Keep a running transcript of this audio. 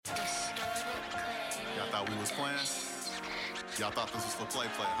How we was playing? Y'all thought this was for play,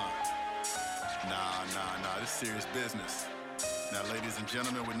 huh? Nah. This is serious business. Now, ladies and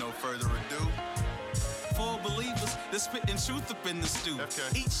gentlemen, with no further ado, For believers, they're spitting truth up in the stew.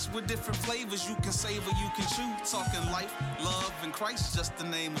 Okay. Each with different flavors, you can savor, you can chew. Talking life, love, and Christ, just to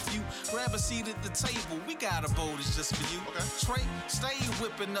name a few. Grab a seat at the table, we got a bowl that's just for you. Okay. Trey, stay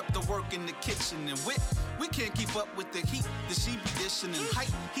whipping up the work in the kitchen. And Whit, we can't keep up with the heat that she be dishing. And height,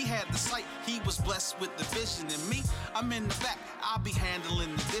 he had the sight, he was blessed with the vision. And me, I'm in the back, I'll be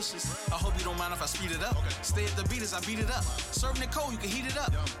handling the dishes. I hope you don't mind if I speed it up. Okay. Stay at the beat as I beat it up. Serving it cold, you can heat it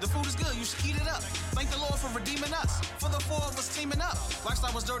up. The food is good, you should eat it up. Thank the Lord for redeeming us. For the four of us teaming up.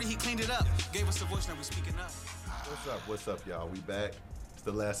 Lifestyle was dirty, he cleaned it up. Gave us a voice, now we speaking up. what's up, y'all? We back. It's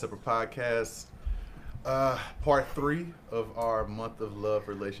the Last Supper podcast. Part 3 of our month of love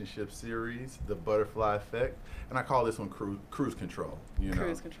relationship series, The Butterfly Effect, and I call this one cruise control.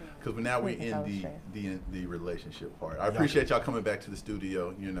 Cruise control. Because now we're in the relationship part. I appreciate y'all coming back to the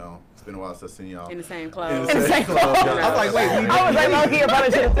studio. It's been a while since I've seen y'all In the same clothes. In the same clothes. I was like, wait, I was like, low-key, I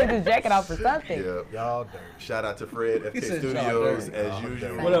probably should have took his jacket off or something. Yeah. Y'all dirty. Shout out to Fred, FK said y'all Studios, dirty. as Y'all usual.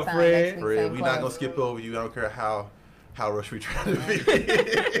 dirty. What up, Fred? Fred, we're not gonna skip over you. I don't care how rush we try to be.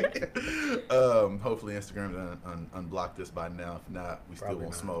 Hopefully Instagram unblocked this by now. If not, we still Probably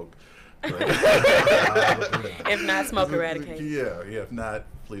won't not. smoke. If not, smoke eradicate. Yeah. If not,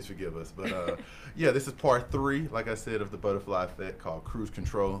 please forgive us. But this is part 3, like I said, of the Butterfly Effect, called Cruise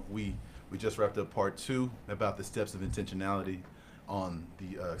Control. We just wrapped up part 2 about the steps of intentionality on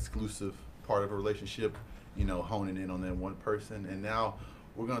the exclusive part of a relationship. Honing in on that one person, and now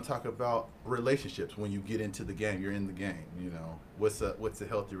we're going to talk about relationships. When you get into the game, you're in the game. What's a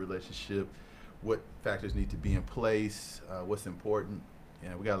healthy relationship? What factors need to be in place? What's important?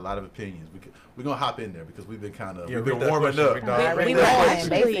 Yeah, we got a lot of opinions. We're gonna hop in there because we've been warming up.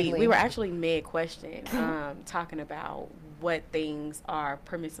 We were actually mid question, talking about what things are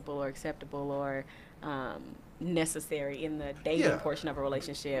permissible or acceptable or necessary in the dating portion of a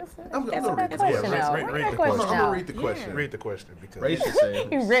relationship. I'm As gonna a- read as the a- question. Read the I'm question. gonna read the question. Yeah. Read the question because Raise yourself.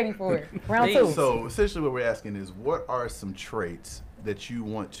 He's ready for it. Round 2. So essentially what we're asking is, what are some traits that you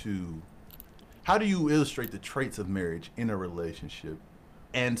want to, how do you illustrate the traits of marriage in a relationship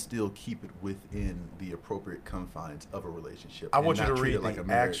and still keep it within the appropriate confines of a relationship? I and want you not to treat read it like the a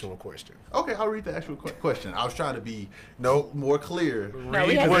marriage? actual question. Okay, I'll read the actual question. I was trying to be more clear. No,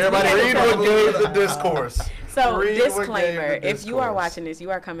 we Read have what to- we have to- what gave the discourse. So Read what gave disclaimer: the if you are discourse. watching this,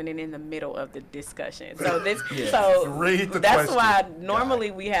 you are coming in the middle of the discussion. So Read the that's question. why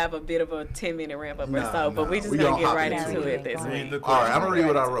normally we have a bit of a 10-minute ramp up or so, but we just gonna get right into it this Read week. the All right, question. I'm gonna read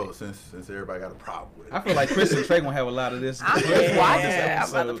what I wrote since everybody got a problem with it. I feel like Chris and Trey gonna have a lot of this. I'm just watching. I'm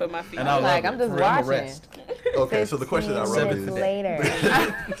about to put my feet And I up. love like, it. I'm just watching. Okay, so the question I wrote 15 is, minutes later.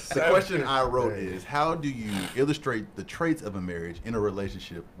 the question I wrote is, how do you illustrate the traits of a marriage in a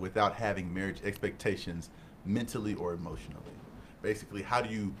relationship without having marriage expectations mentally or emotionally? Basically, how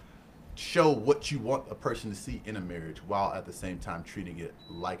do you show what you want a person to see in a marriage while at the same time treating it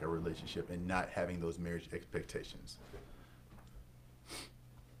like a relationship and not having those marriage expectations?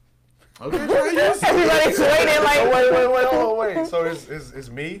 Okay, Everybody's waiting like, wait. So it's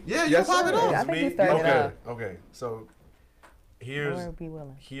me? yeah, Yes, you pop it sir. off. I think me? you started off. Okay. So Lord be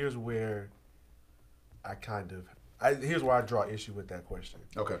willing. here's where here's where I draw issue with that question.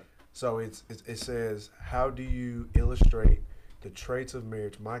 Okay. So it says, how do you illustrate the traits of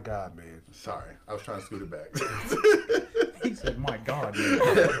marriage? My God, man. Sorry, I was trying to scoot it back. He said, my God, man.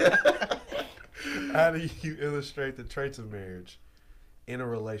 How do you illustrate the traits of marriage in a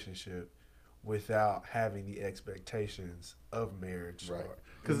relationship without having the expectations of marriage? Right. or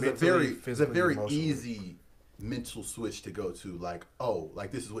Because mentally, it's a physically, very emotionally? easy mental switch to go to, like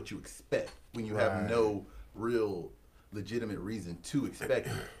this is what you expect when you have Right. no real legitimate reason to expect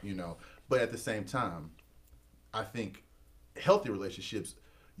it, But at the same time, I think healthy relationships,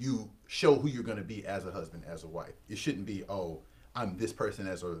 you show who you're going to be as a husband, as a wife. It shouldn't be, I'm this person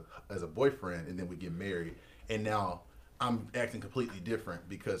as a boyfriend, and then we get married, and now I'm acting completely different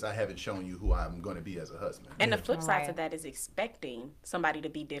because I haven't shown you who I'm going to be as a husband. And the flip side to Right. that is expecting somebody to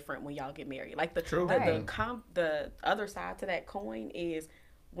be different when y'all get married. Like the Right. the other side to that coin is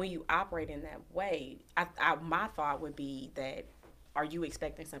when you operate in that way. My thought would be that, are you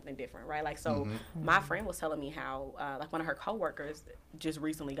expecting something different, right? Like, so my friend was telling me how like one of her coworkers just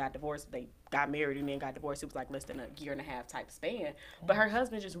recently got divorced. They got married and then got divorced. It was like less than a year and a half type span. But her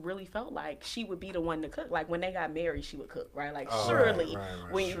husband just really felt like she would be the one to cook. Like when they got married, she would cook, right? Like surely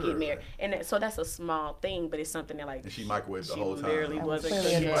when you get married. And so that's a small thing, but it's something that like And she microwaved the she whole time. literally wasn't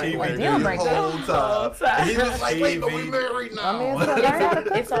clearly cooking. a TV deal the breaker. whole time. And he was like, wait, but we married now.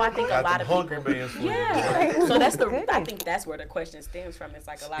 And so I think a lot of people. Hungry man's food. Yeah. So that's Goodness. I think that's where the question stems from. It's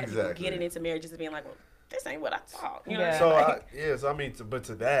like a lot of people getting into marriage just being like, well, this ain't what I thought. You know Yeah. what I'm So saying? so I mean, but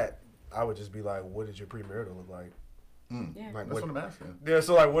to that, I would just be like, what did your premarital look like? Yeah. Like That's what I'm asking. Yeah,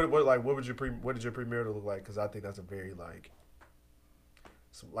 so like, what did your premarital look like? Because I think that's a very like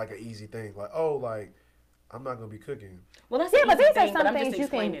an easy thing. Like, oh, like I'm not gonna be cooking. Well, that's Yeah, an but easy these are thing, some but I'm things just you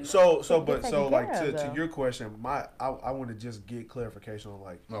can- explaining. So like taken care to of, your question, I want to just get clarification on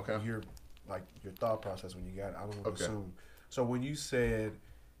like your thought process when you got it. I don't want to assume. So when you said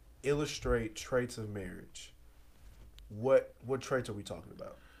illustrate traits of marriage, what traits are we talking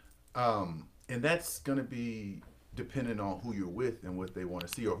about? And that's going to be dependent on who you're with and what they want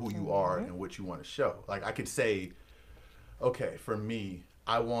to see, or who you are and what you want to show. Like I could say, okay, for me,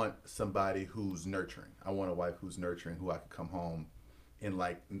 I want somebody who's nurturing. I want a wife who's nurturing, who I can come home and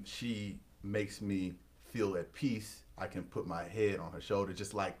like she makes me feel at peace. I can put my head on her shoulder,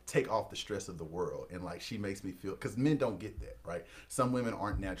 just like take off the stress of the world. And like she makes me feel, because men don't get that, right? Some women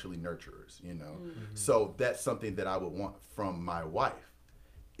aren't naturally nurturers, you know? So that's something that I would want from my wife.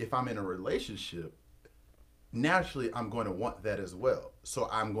 If I'm in a relationship, naturally I'm going to want that as well. So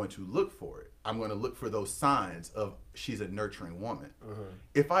I'm going to look for it. I'm going to look for those signs of she's a nurturing woman.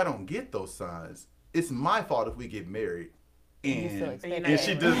 If I don't get those signs, it's my fault if we get married and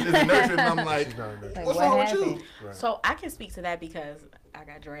she just isn't nurturing. And I'm like, what's wrong with you? Right. So I can speak to that because I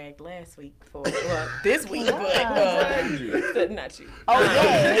got dragged last week for this week, but not you. Oh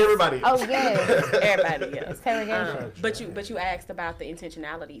yes. Everybody. Oh yes. Everybody else. Interrogation. But you asked about the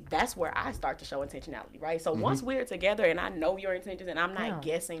intentionality. That's where I start to show intentionality, right? So once we're together and I know your intentions and I'm not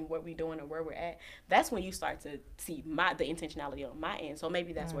guessing what we're doing or where we're at, that's when you start to see the intentionality on my end. So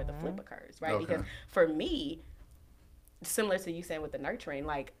maybe that's where the flip occurs, right? Okay. Because for me, similar to you saying with the nurturing,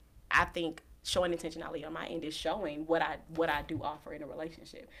 like I think showing intentionality on my end is showing what I do offer in a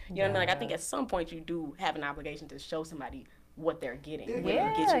relationship. You know what I mean? Like I think at some point you do have an obligation to show somebody what they're getting when they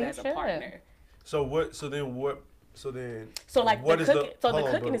get you as a partner. So then So like what the is cooking, the, so the hold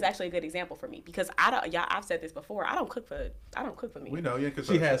on, cooking bro. is actually a good example for me because I've said this before. I don't cook for me. We know you ain't good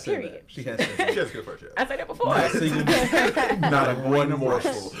She has said Period. that. She has said that. She has good first, I said that before. Not a single, Not a one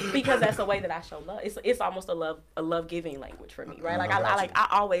morsel. Because that's the way that I show love. It's almost a love giving language for me, right? Like I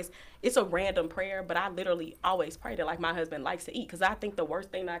always, it's a random prayer, but I literally always pray that like my husband likes to eat because I think the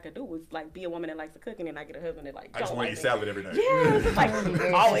worst thing that I could do is like be a woman that likes to cook and then I get a husband that like I just don't want to like eat it. salad every night. Yeah, it's just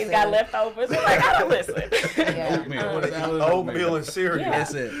like always got leftovers. It's like I don't listen. Yeah. Oatmeal and cereal. Yeah.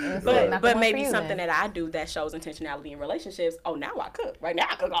 That's it. Not the But one for maybe you, something then. that I do that shows intentionality in relationships. Oh, now I cook. Right now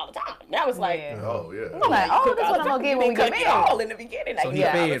I cook all the time. Now it's like. Yeah. Oh yeah. I'm like, oh, that's what I'm gonna get when we get cook it all married. in the beginning. So Like, he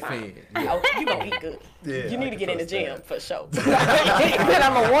yeah, all the fed. time. Yeah. Oh, you gonna eat good. Yeah, You I need to can get in the trust gym that. for sure. Then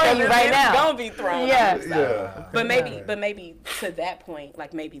I'm gonna warn you right It's now. gonna be thrown. Yeah. out, so. Yeah. But maybe to that point,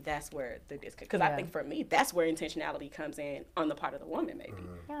 like maybe that's where the disconnect. Because I Yeah. think for me, that's where intentionality comes in on the part of the woman. Maybe.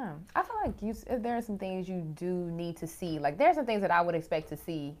 Yeah, I feel like there are some things you do need to see. Like there are some things that I would expect to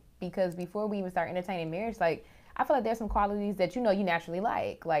see because before we even start entertaining marriage, like I feel like there's some qualities that you naturally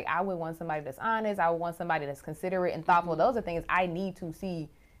like. Like I would want somebody that's honest. I would want somebody that's considerate and thoughtful. Those are things I need to see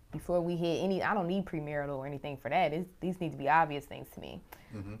before we hit any. I don't need premarital or anything for that. These need to be obvious things to me.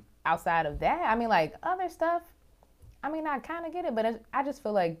 Outside of that, I mean, like other stuff. I mean, I kind of get it, but I just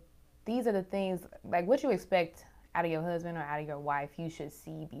feel like these are the things, like what you expect out of your husband or out of your wife, you should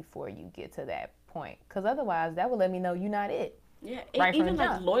see before you get to that point. Because otherwise, that would let me know you're not it. Yeah, Right from even the like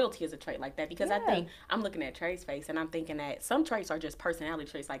jump. loyalty is a trait like that because I Yeah. think I'm looking at Trey's face and I'm thinking that some traits are just personality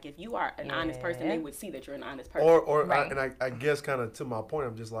traits. Like if you are an honest person, they would see that you're an honest person. Or Right. I guess kind of to my point,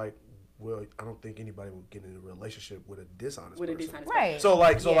 I'm just like, well, I don't think anybody would get in a relationship with a dishonest with a person. dishonest Right.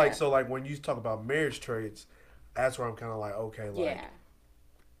 person. So like when you talk about marriage traits, that's where I'm kind of like, okay, like Yeah.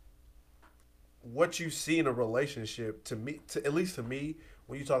 what you see in a relationship, to me, at least to me,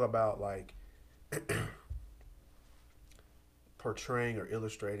 when you talk about like portraying or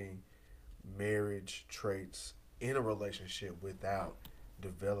illustrating marriage traits in a relationship without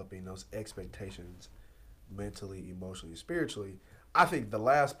developing those expectations mentally, emotionally, spiritually, I think the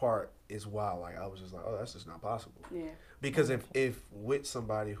last part is why like I was just like, oh, that's just not possible. Yeah. Because if with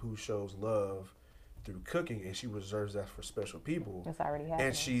somebody who shows love through cooking and she reserves that for special people, It's already happening.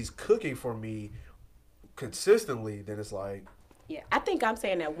 and she's cooking for me consistently, then it's like, Yeah, I think I'm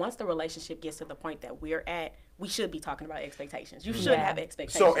saying that once the relationship gets to the point that we're at, we should be talking about expectations. You should have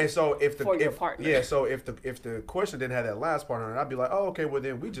expectations. So if the for your partner. Yeah, so if the question didn't have that last part on it, I'd be like, oh, okay, well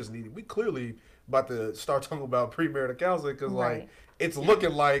then we clearly about to start talking about premarital counseling because like it's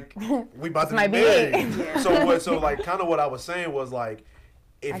looking like we about to be might be married. it. So like kind of what I was saying was like,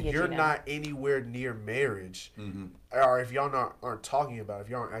 if you're now. not anywhere near marriage, or if y'all aren't talking about it, if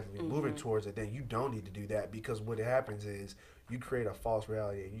y'all aren't actively moving towards it, then you don't need to do that because what happens is you create a false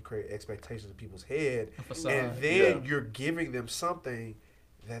reality and you create expectations in people's head, and then you're giving them something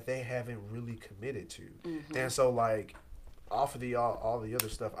that they haven't really committed to. And so like off of all the other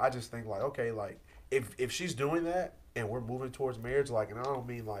stuff, I just think like, okay, like if she's doing that and we're moving towards marriage, like, and I don't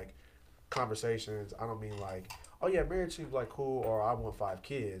mean like conversations, I don't mean like, oh yeah, marriage seems like cool, or I want 5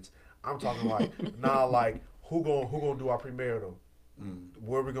 kids. I'm talking like, nah, like who gonna do our premarital?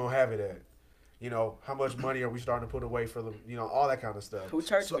 Where we gonna have it at? You know, how much money are we starting to put away for the, you know, all that kind of stuff. Who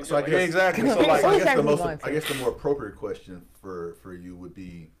church? So we I doing? guess Exactly. So So like, I guess Exactly. I guess the more appropriate question for you would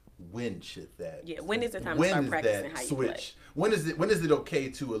be, when should that? Yeah, when is the time to when start is practicing that how you switch? When is it okay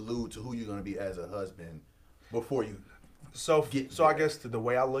to allude to who you're going to be as a husband before you? So Get I there. guess the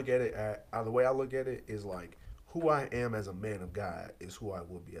way I look at it, is like who I am as a man of God is who I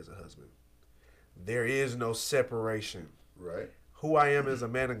will be as a husband. There is no separation. Right. Who I am as a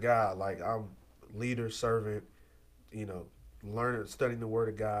man of God, like I'm leader, servant, you know, learning, studying the Word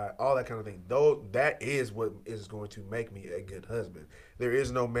of God, all that kind of thing. Though that is what is going to make me a good husband. There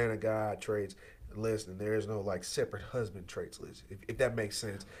is no man of God traits list, and there is no like separate husband traits list, if that makes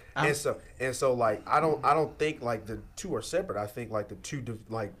sense. And so like I don't think like the two are separate. I think like the two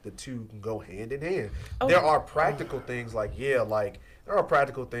can go hand in hand. There are practical things like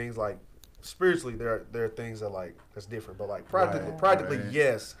spiritually there are things that like that's different, but like practically right.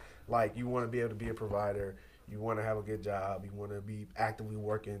 yes, like you want to be able to be a provider. You want to have a good job. You want to be actively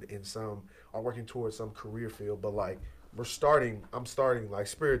working working towards some career field. But like I'm starting like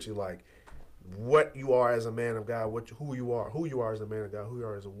spiritually, like what you are as a man of God, who you are as a man of God, who you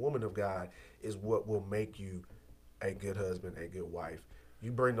are as a woman of God is what will make you a good husband, a good wife.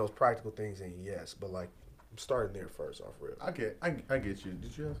 You bring those practical things in, yes, but like I'm starting there first off real. I get you.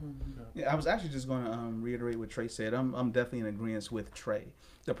 Did you have something? Yeah, I was actually just going to reiterate what Trey said. I'm definitely in agreement with Trey.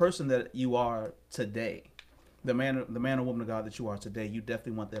 The person that you are today, the man or woman of God that you are today, you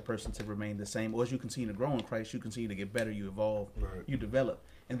definitely want that person to remain the same. Or as you continue to grow in Christ, you continue to get better, you evolve, you develop.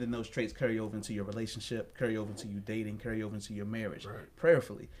 And then those traits carry over into your relationship, carry over into you dating, carry over into your marriage,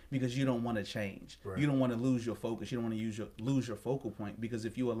 prayerfully, because you don't want to change. Right. You don't want to lose your focus. You don't want to lose your focal point, because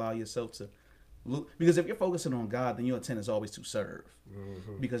if you allow yourself to, because if you're focusing on God, then your intent is always to serve.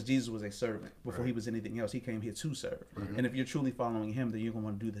 Because Jesus was a servant before he was anything else. He came here to serve. And if you're truly following him, then you're going to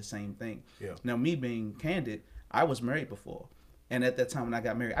want to do the same thing. Yeah. Now, me being candid, I was married before. And at that time when I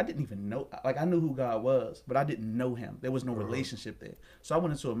got married, I didn't even know, like I knew who God was, but I didn't know him. There was no relationship there. So I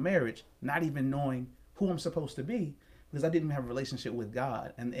went into a marriage not even knowing who I'm supposed to be, because I didn't have a relationship with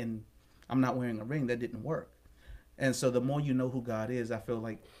God. And I'm not wearing a ring. That didn't work. And so the more you know who God is, I feel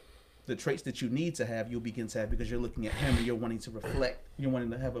like the traits that you need to have, you'll begin to have, because you're looking at him and you're wanting to reflect. You're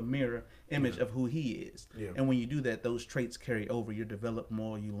wanting to have a mirror image of who he is. Yeah. And when you do that, those traits carry over. You develop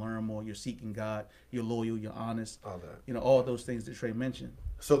more, you learn more, you're seeking God, you're loyal, you're honest. All that. You know, all those things that Trey mentioned.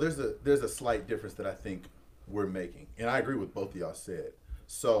 So there's a slight difference that I think we're making, and I agree with both of y'all said.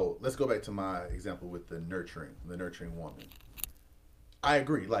 So let's go back to my example with the nurturing woman. I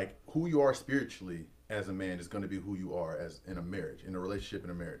agree. Like who you are spiritually as a man is going to be who you are as in a marriage, in a relationship, in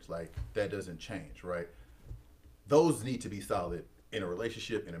a marriage. Like that doesn't change, right? Those need to be solid in a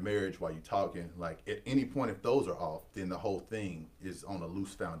relationship, in a marriage, while you're talking. Like at any point, if those are off, then the whole thing is on a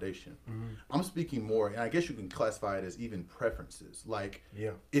loose foundation. I'm speaking more, and I guess you can classify it as even preferences. Like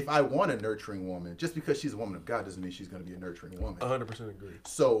if I want a nurturing woman, just because she's a woman of God doesn't mean she's going to be a nurturing woman. 100% agree.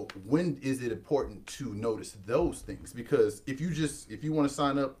 So when is it important to notice those things? Because if you want to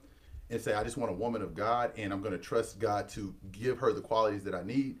sign up and say, I just want a woman of God and I'm going to trust God to give her the qualities that I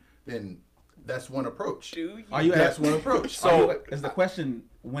need, then that's one approach. That's one approach. So is the question,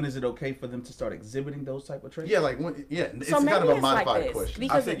 when is it okay for them to start exhibiting those type of traits? Yeah, like when, it's So kind maybe of a it's modified like this, question.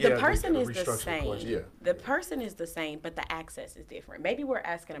 because I think, the person the is the restructured same. question. Yeah. The person is the same, but the access is different. Maybe we're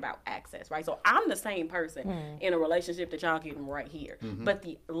asking about access, right? So I'm the same person in a relationship that y'all getting right here, but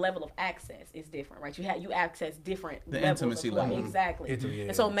the level of access is different, right? You access different The levels intimacy of love. level. Exactly. Intimacy,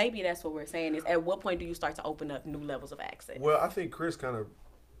 And so maybe that's what we're saying is, at what point do you start to open up new levels of access? Well, I think Chris kind of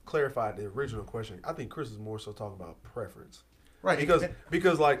clarified the original question. I think Chris is more so talking about preference. Right.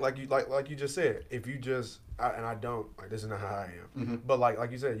 Because like you just said, if you just I don't like this is not how I am, but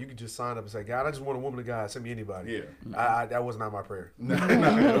like you said, you could just sign up and say, God, I just want a woman of God, send me anybody. Yeah. I that was not my prayer. Not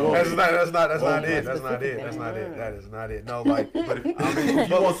at all. That's not it. That's not it. specific. That is not it. No, like, But if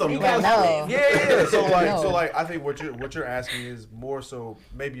you want something Well, no. yeah. So No. like, I think what you're asking is more so.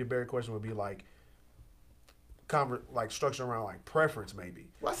 Maybe a better question would be like, structure around like preference, maybe.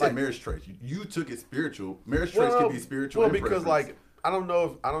 Well, I said marriage traits. You took it spiritual. Marriage traits can be spiritual. Well, and because preference. like I don't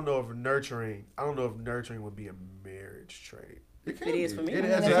know if nurturing would be a marriage trait. It is for me. It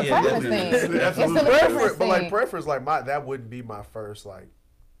It's has a preference thing. It's a Absolutely. preference But like thing. preference, like that wouldn't be my first like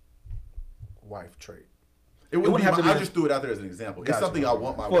wife trait. It wouldn't wouldn't be have to my, I be- just threw it out there as an example. It's Gotcha. something I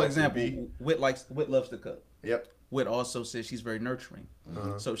want my For wife example, to be. Whit loves to cook. Yep. Whit also says she's very nurturing.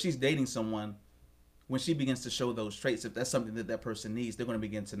 So if she's dating someone, when she begins to show those traits, if that's something that person needs, they're going to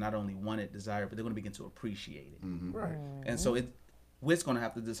begin to not only want it, desire it, but they're going to begin to appreciate it. Right. And so Whit's going to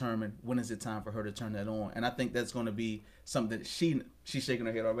have to determine when is it time for her to turn that on. And I think that's going to be something that she's shaking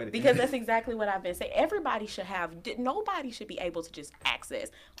her head already. Because that's exactly what I've been saying. Everybody should nobody should be able to just access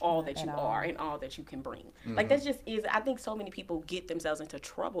all that you are and all that you can bring. Like that just is, I think so many people get themselves into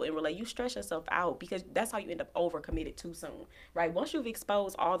trouble and you stress yourself out because that's how you end up overcommitted too soon, right? Once you've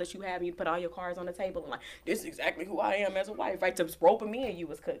exposed all that you have and you put all your cards on the table and like, this is exactly who I am as a wife, right? To roping me and you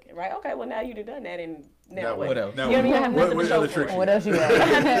was cooking, right? Okay, well now you've done that and now what? what else? You know what I mean? I have nothing to show other for tricks it. What else you I got?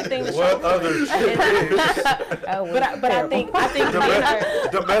 have nothing to show What for other it. Oh, But I think men are,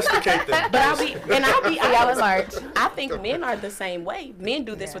 domesticate them? but I'll be y'all in honest. March. I think men are the same way. Men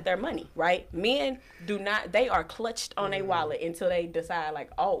do this with their money, right? Men do not, they are clutched on a wallet until they decide like,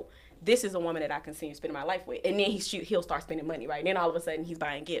 oh, this is a woman that I continue spending my life with. And then he'll start spending money, right? And then all of a sudden he's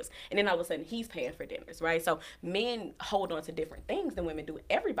buying gifts. And then all of a sudden he's paying for dinners, right? So men hold on to different things than women do.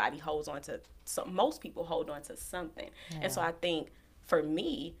 Everybody holds on to, most people hold on to something. And so I think for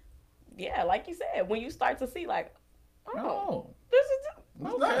me, yeah, like you said, when you start to see like, No. this is,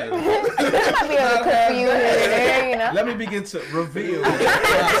 Okay. That might be a little confusing there, you know. Let me begin to reveal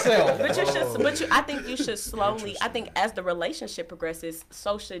myself. But I think you should slowly. I think as the relationship progresses,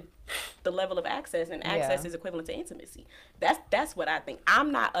 so should the level of access, and access Yeah. is equivalent to intimacy. That's what I think.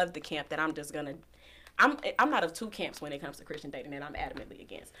 I'm not of the camp that I'm just gonna. I'm not of two camps when it comes to Christian dating that I'm adamantly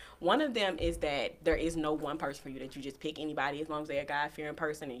against. One of them is that there is no one person for you, that you just pick anybody as long as they're a God-fearing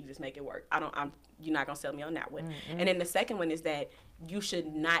person and you just make it work. You're not gonna sell me on that one. And then the second one is that you should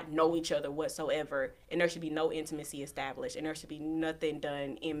not know each other whatsoever, and there should be no intimacy established, and there should be nothing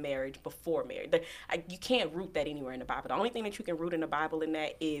done in marriage before marriage. You can't root that anywhere in the Bible. The only thing that you can root in the Bible in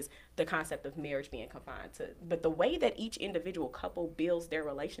that is the concept of marriage being confined to. But the way that each individual couple builds their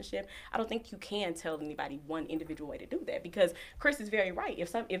relationship, I don't think you can tell anybody one individual way to do that, because Chris is very right.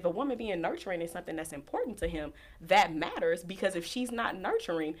 If a woman being nurturing is something that's important to him, that matters, because if she's not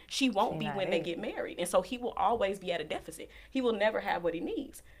nurturing, she won't be when they get married. And so he will always be at a deficit. He will never have what he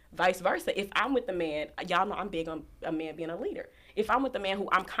needs. Vice versa. If I'm with the man, y'all know I'm big on a man being a leader. If I'm with the man who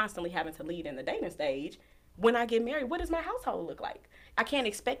I'm constantly having to lead in the dating stage, when I get married, what does my household look like? I can't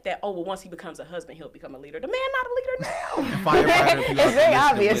expect that, once he becomes a husband, he'll become a leader. The man not a leader now. Firefighter, if you It's very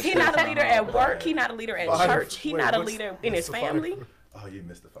obvious. He's not a leader at work. He's not a leader at church. He's not a leader in his family. Oh, you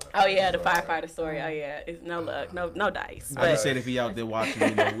missed the fire. Oh yeah, the firefighter story. Oh yeah, it's no luck, no dice. I just But said if he out there watching,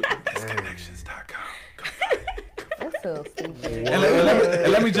 you know. That's so stupid.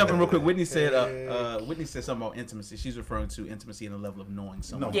 And let me jump in real quick. Whitney said something about intimacy. She's referring to intimacy in the level of knowing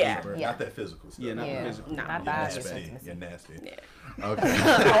someone. No, Yeah. deeper, Yeah. not that physical stuff. Yeah, not Yeah. the physical. Nah. Not You're that nasty. intimacy. You're nasty. Yeah. Okay.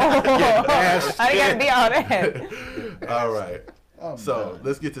 Oh, I didn't gotta be all that. All right. Oh, So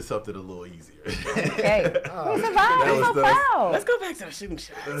let's get to something a little easier. Okay. We survived. That I'm was so the- proud. Let's go back to the shooting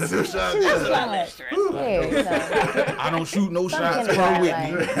shots. Let's do shots. That's a lot less stress. Yeah, I don't shoot no shots in the per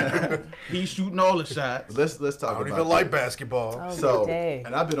guidelines. Whitney. He's shooting all the shots. Let's I talk don't about even like that. basketball. Oh, So, dang.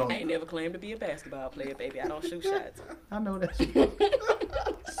 and I've been on. I ain't never claimed to be a basketball player, baby. I don't shoot shots. I know that.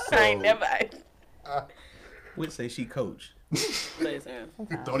 I ain't never. Whit say she coach. Listen,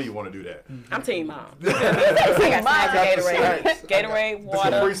 Don't even want to do that. I'm team mom. I got snacks, Gatorade, Gatorade, Capri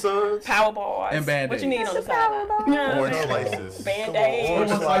water, Suns. power bars. And Band-Aids. What you need on the Just power sideline? bars. Orange Yeah. slices. Band-Aids.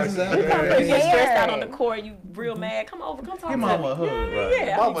 Orange slices. out You there. get stressed out on Scared. the court, you real mad. Come over, come talk Give to mama me. a hug.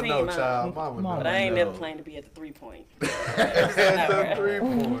 Yeah, I'm Mama team no, mom. child. Mama Mama no. But I ain't No. never claimed to be at the 3-point. At the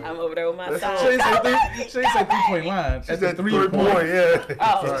 3-point. I'm over there with my She son. ain't say 3-point line. She's At at the 3-point, 3-point. yeah.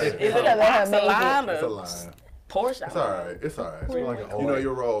 Oh, Sorry. is it Look a at box her of line It's a or line. Porsche? It's all right. It's all right. Like an You know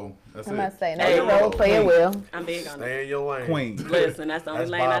your role. That's I'm it. not saying Know that your role play it well. I'm big on it. Stay in your lane. Queen. Listen, that's the only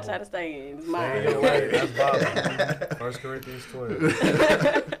That's lane I Bible. try to stay in. It's Stay in your mine. lane. That's Bible. 1 Corinthians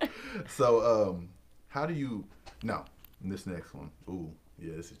 12. So, how do you? No, And this next one, ooh,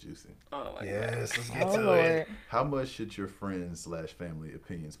 yeah, this is juicy. Oh my Yes, let's get Oh to Lord. it. How much should your friends/family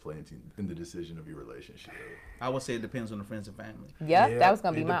opinions play in the decision of your relationship? I would say it depends on the friends and family. Yep, Yeah, that was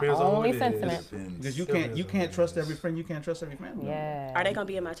gonna be it my depends on who only it is. sentiment. Depends. Because you Still can't depends on can't who trust it is. every friend, you can't trust every family. Yeah. Are they gonna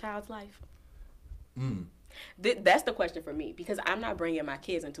be in my child's life? Mm. That's the question for me because I'm not bringing my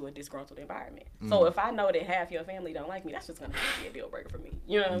kids into a disgruntled environment. Mm. So if I know that half your family don't like me, that's just gonna be a deal breaker for me.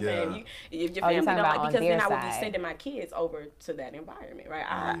 You know what I'm saying? If your Oh, family you're talking don't about like, on because then their I would be side. sending my kids over to that environment, right?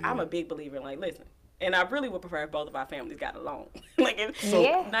 Yeah. I'm a big believer in like, listen, and I really would prefer if both of our families got along. Like,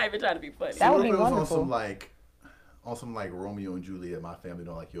 Yeah. not even trying to be funny. That would What be if it was wonderful. on some like Romeo and Juliet. My family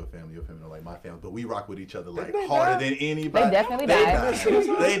don't like your family don't like my family, but we rock with each other like they harder die? than anybody. They definitely died.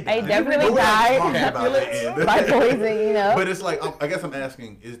 They definitely We're not died. talking about the end. By poison, you know. But it's like I guess I'm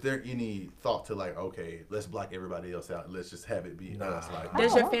asking: is there any thought to like, okay, let's block everybody else out. Let's just have it be us. Like,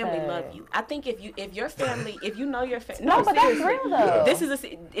 Does I your love family that. love you? I think if your family, if you know your family, No, but that's seriously. real though. This is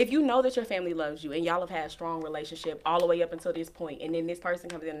if you know that your family loves you and y'all have had a strong relationship all the way up until this point, and then this person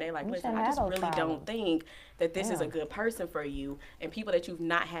comes in and they're like, You listen, shouldn't I just have those really don't problems. think that this is a Yeah. good person for you. And people that you've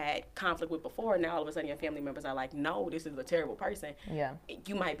not had conflict with before, now all of a sudden your family members are like, no, this is a terrible person. Yeah.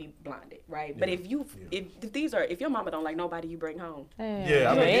 You might be blinded, right? But if your mama don't like nobody you bring home, Yeah, I mean, yeah,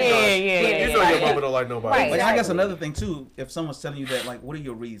 you know, yeah. you know your mama don't like nobody. Right. Like I guess Exactly. another thing too, if someone's telling you that, like, what are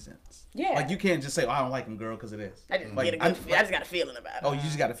your reasons? Yeah. Like you can't just say, "Oh, I don't like him, girl," because of this. I just Like, get a good, I just got a feeling about it. Oh, you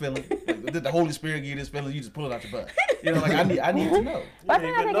just got a feeling. Like, did the Holy Spirit give you this feeling? You just pull it out your butt. You know, like I need to know. But You I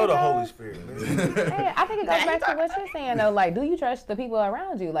ain't think even know it the goes- Holy Spirit. Man. Hey, I think it goes back to what you're saying though. Like, do you trust the people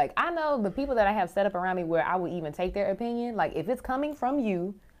around you? Like, I know the people that I have set up around me where I would even take their opinion. Like, if it's coming from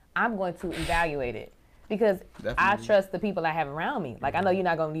you, I'm going to evaluate it because I Definitely. trust the people I have around me. Like, I know you're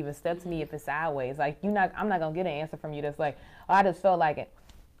not gonna even step to me if it's sideways. Like, I'm not gonna get an answer from you that's like, oh, I just felt like it.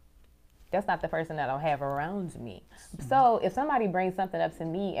 That's not the person that I'll have around me. So if somebody brings something up to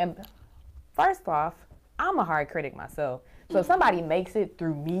me, and first off, I'm a hard critic myself. So if somebody makes it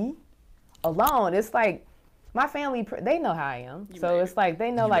through me alone, it's like my family, they know how I am. So it's like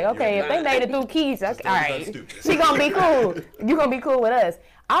they know, like, okay, if they made it through Keys, okay, all right, stupid. she gonna be cool. You gonna be cool with us.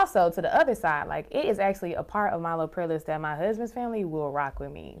 Also, to the other side, like it is actually a part of my little privilege that my husband's family will rock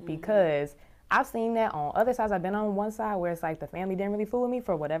with me because I've seen that on other sides. I've been on one side where it's like the family didn't really fool with me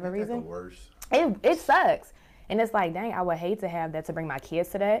for whatever That's the reason. worst. It sucks. And it's like, dang, I would hate to have that to bring my kids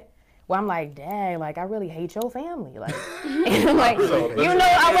to that. Where I'm like, dang, like I really hate your family. Like, and I'm like, you know,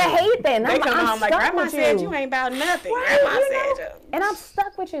 I would hate that. And They I'm come home like, stuck Grandma with said you ain't about nothing. Right, Grandma you know? said you. And I'm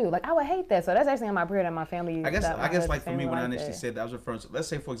stuck with you. Like, I would hate that. So that's actually on my prayer that my family. I guess that my like husband's for me family when I like initially that. said that, I was referring to, let's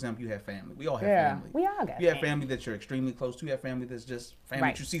say for example you have family. We all have Yeah, family. we all got You have family. family that you're extremely close to. You have family that's just family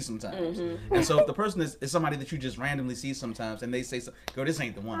Right. that you see sometimes. And so if the person is somebody that you just randomly see sometimes and they say, "Girl, this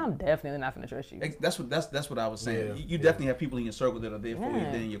ain't the one." I'm definitely not gonna trust you. That's what I was saying. Yeah, You definitely have people in your circle that are there for you,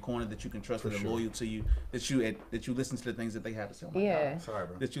 Yeah. then in your corner that you can trust, that are loyal to you, that you listen to the things that they have to say. Oh my Yeah. God. Sorry,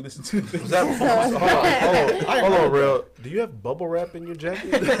 bro. That you listen to the things. Hold on, real. Do you have bubble wrap in your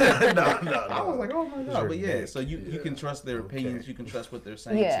jacket? I was like, oh my god! Your But yeah, neck. so you can trust their opinions. You can trust what they're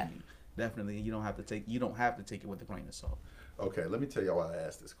saying Yeah. to you. Definitely, you don't have to take it with a grain of salt. Okay, let me tell y'all why I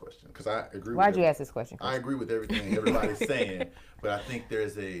asked this question because I agree. Why'd with you every- ask this question? I agree with everything everybody's saying, but I think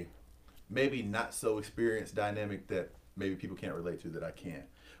there's a maybe not so experienced dynamic that maybe people can't relate to that I can.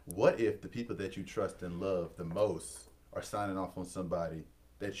 What if the people that you trust and love the most are signing off on somebody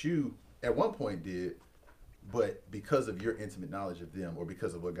that you at one point did, but because of your intimate knowledge of them or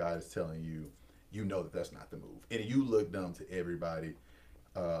because of what God is telling you, you know that that's not the move, and you look dumb to everybody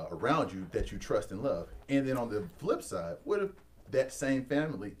around you that you trust and love. And then on the flip side, what if that same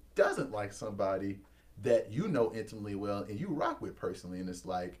family doesn't like somebody that you know intimately well and you rock with personally, and it's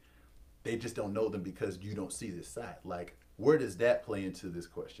like they just don't know them because you don't see this side? Like, where does that play into this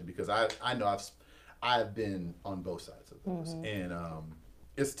question? Because I know I've been on both sides of this, and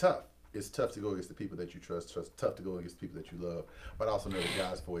it's tough. It's tough to go against the people that you trust. It's tough to go against the people that you love. But I also know that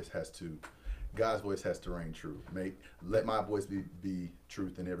God's voice has to reign true. Let my voice be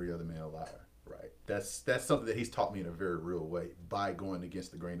truth and every other man a liar. Right. That's something that He's taught me in a very real way by going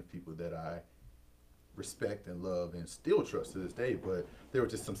against the grain of people that I respect and love and still trust to this day. But there were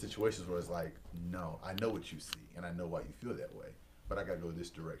just some situations where it's like, no, I know what you see and I know why you feel that way, but I gotta go this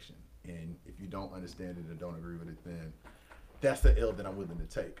direction. And if you don't understand it and don't agree with it, then that's the L that I'm willing to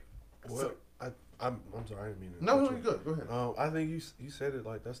take. Well, I'm sorry, I didn't mean to. No, cut you're you. good. Go ahead. I think you said it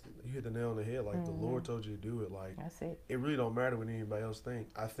like you hit the nail on the head. Like the Lord told you to do it. Like That's it. it really don't matter what anybody else think.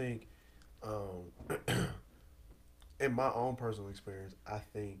 I think, in my own personal experience, I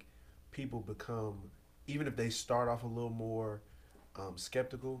think people become, even if they start off a little more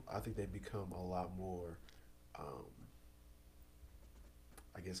skeptical, I think they become a lot more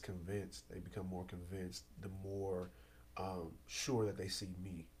I guess, convinced. They become more convinced the more sure that they see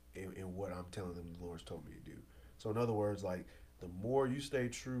me in what I'm telling them the Lord's told me to do. So in other words, like, the more you stay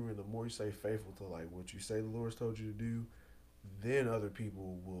true and the more you stay faithful to like what you say the Lord's told you to do, then other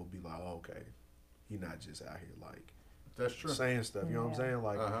people will be like, oh, okay, you're not just out here like That's true. saying stuff. You know what I'm saying?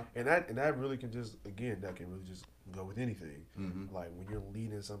 Like, Uh-huh. and that really can just, again, that can really just go with anything. Mm-hmm. Like when you're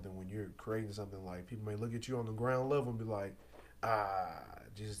leading something, when you're creating something, like people may look at you on the ground level and be like,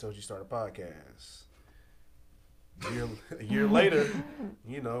 Jesus told you to start a podcast. A year later,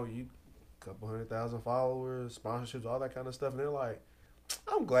 you know, you couple 100,000 followers, sponsorships, all that kind of stuff, and they're like,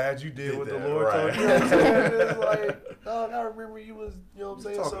 I'm glad you did what the that, Lord right. told you. You know what I'm saying? It's like, dog, I remember you was, you know what I'm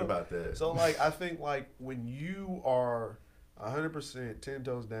saying? Talking about that. So, like, I think, like, when you are 100% 10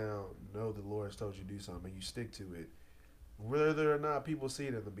 toes down, know the Lord has told you to do something, and you stick to it, whether or not people see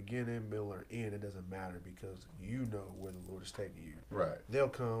it at the beginning, middle, or end, it doesn't matter because you know where the Lord is taking you. Right. They'll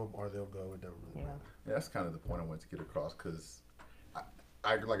come or they'll go. It don't really matter. Yeah, that's kind of the point I wanted to get across because,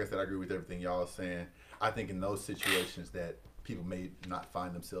 I like I said, I agree with everything y'all are saying. I think in those situations that people may not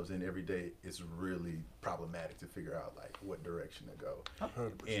find themselves in every day, it's really problematic to figure out like what direction to go.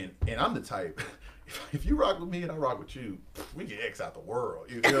 100%. And I'm the type, if you rock with me and I rock with you, we can X out the world.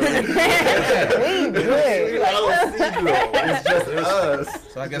 You know what I mean? We good. I don't see you though. It's just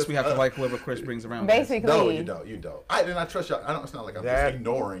us. So I guess we have to like whoever Chris brings around. Basically. No, you don't. You don't. And I trust y'all. I don't. It's not like I'm That- just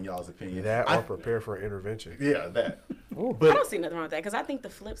ignoring y'all's opinion. That I- or prepare for intervention. yeah, that. I But don't see nothing wrong with that because I think the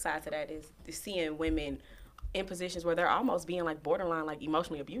flip side to that is seeing women in positions where they're almost being like borderline like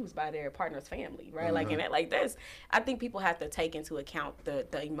emotionally abused by their partner's family, right? Like, and that, like that's, I think people have to take into account the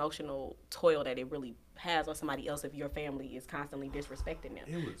emotional toil that it really has on somebody else if your family is constantly disrespecting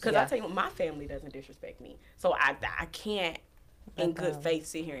them. Because I tell you, my family doesn't disrespect me, so I can't in good faith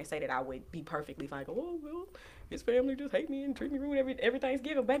sit here and say that I would be perfectly fine. Go, oh well, his family just hate me and treat me rude every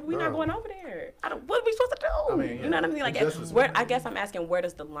Thanksgiving. Baby, we're not going over there. What are we supposed to do? I mean, you know what I mean? Like, justice- where I guess I'm asking, where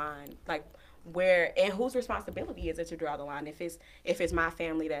does the line, like, where and whose responsibility is it to draw the line? If it's my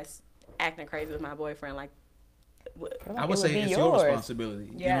family that's acting crazy with my boyfriend, like, I would say it's your responsibility.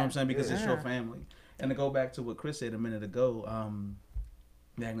 You know what Yeah. I'm saying? Because it's your family. And to go back to what Chris said a minute ago,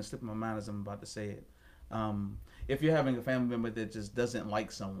 yeah, gonna slip in my mind as I'm about to say it. If you're having a family member that just doesn't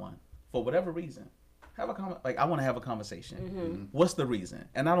like someone for whatever reason, have a like I want to have a conversation. What's the reason?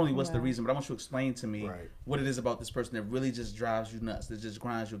 And not only what's the reason, but I want you to explain to me what it is about this person that really just drives you nuts, that just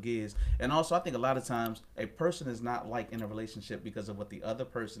grinds your gears. And also, I think a lot of times a person is not like in a relationship because of what the other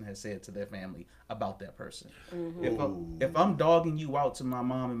person has said to their family about that person. If I'm dogging you out to my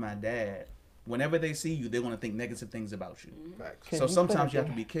mom and my dad, whenever they see you, they're going to think negative things about you. Facts. So sometimes you have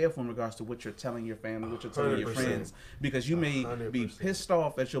to be careful in regards to what you're telling your family, what you're telling your 100%. friends, because you may be 100%. pissed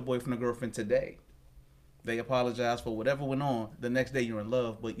off at your boyfriend or girlfriend today. They apologize for whatever went on. The next day you're in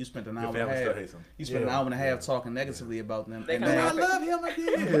love, but you spent an hour and a family still half. hates them. You spent an Yeah. hour and a half talking negatively about them. They And come then, out- love him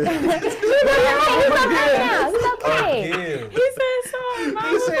again. It's okay. Yeah. he said sorry, mama,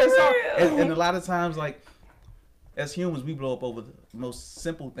 he said for so. real. And a lot of times, like, as humans, we blow up over the most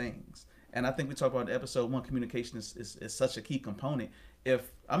simple things. And I think we talked about in episode 1, communication is such a key component.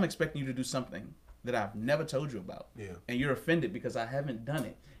 If I'm expecting you to do something that I've never told you about, and you're offended because I haven't done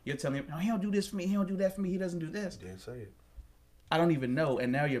it, you're telling me, oh, he don't do this for me, he don't do that for me, he doesn't do this. Didn't say it. I don't even know,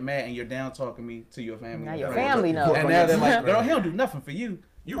 and now you're mad and you're down talking me to your family. Now your Right. family knows. And now they're like, girl, he don't do nothing for you.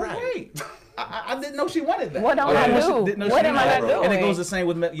 You're Like, right. wait, I didn't know she wanted that. What don't Or I didn't know do? didn't know What she am I wanted not that. And it doing? goes the same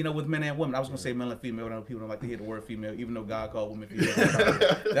with with men and women. I was gonna say male and female, but I know people don't like to hear the word female, even though God called women female.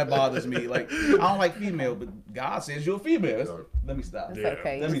 That bothers me. Like, I don't like female, but God says you're a female. Let me stop. It's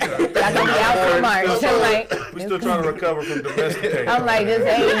okay. Let me stop. Y'all gonna be out for March. I'm like, We still trying to recover from domestication. I'm like, just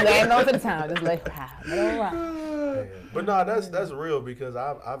hang on to the time. Just let it rock. Yeah. But no, that's real because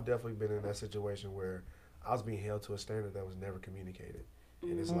I've definitely been in that situation where I was being held to a standard that was never communicated,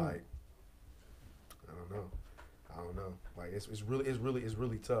 and it's like, I don't know. Like it's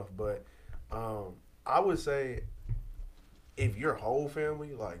really tough. But I would say if your whole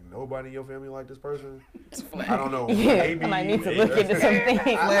family, like nobody in your family like this person, I don't know. Yeah, Maybe I might need to you- look into something.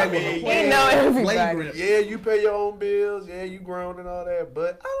 I mean, We know everybody. Flagrant. yeah, you pay your own bills. Yeah, you grown and all that.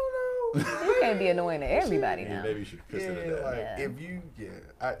 But I don't know. You can't be annoying to everybody Yeah, now. maybe you should consider Yeah, that. like Yeah. if you,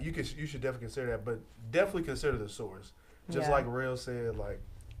 you should definitely consider that, but definitely consider the source. Just Yeah. like Rail said, like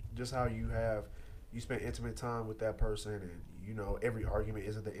just how you spend intimate time with that person, and you know every argument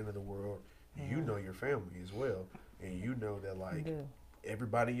isn't the end of the world. You know your family as well, and you know that like do.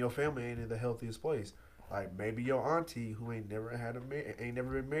 everybody in your family ain't in the healthiest place. Like maybe your auntie who ain't never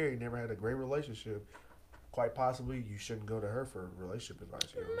been married, never had a great relationship. quite possibly you shouldn't go to her for relationship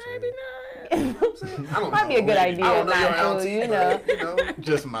advice. You know what I'm Maybe saying? not. I don't Might know. be a good idea I don't know your not to, auntie, you but, know. you know.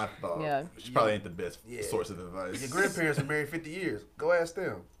 Just my thought. Yeah. She probably ain't the best Yeah. source of advice. Your grandparents were married 50 years. Go ask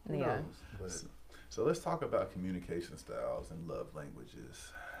them. Who Yeah. knows? But So let's talk about communication styles and love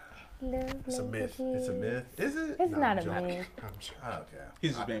languages. it's a myth. It's a myth. Is it? It's No, not I'm a joking. myth. I'm joking. Okay.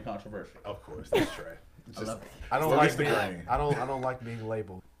 He's just being controversial. Of course, that's right. I love it. I don't We're like against the being. grain. I don't like being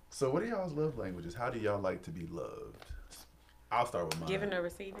labeled. So, what are y'all's love languages? How do y'all like to be loved? I'll start with mine. Giving or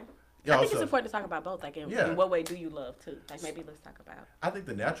receiving? Yeah, I think it's also- important to talk about both. Like, in Yeah. what way do you love too? Like, maybe let's talk about. I think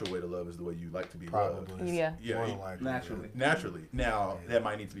the natural way to love is the way you like to be loved. Probably. Yeah. Yeah, More you- than likely. Naturally. Naturally. Now, that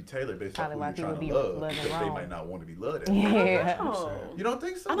might need to be tailored based Probably on why who you're people trying be to love. loving Because they wrong. might not want to be loved. Yeah. Oh. You don't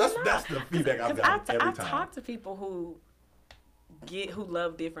think so? I don't know. That's the feedback I've gotten every I've time. talked to people who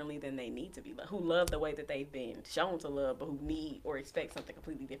love differently than they need to be loved, who love the way that they've been shown to love, but who need or expect something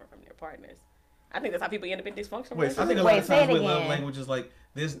completely different from their partners. I think that's how people end up in dysfunctional Wait, so I think a relationships. lot Wait, of say times it with love again. languages, like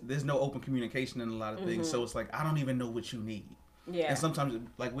there's no open communication in a lot of things. So it's like I don't even know what you need. Yeah. And sometimes,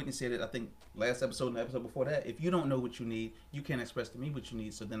 like Whitney said it, I think last episode and the episode before that, if you don't know what you need, you can't express to me what you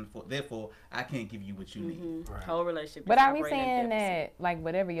need. So then, therefore, I can't give you what you need. Whole relationship. But is are we operating at saying deficit. that, like,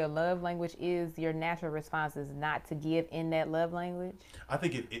 whatever your love language is, your natural response is not to give in that love language? I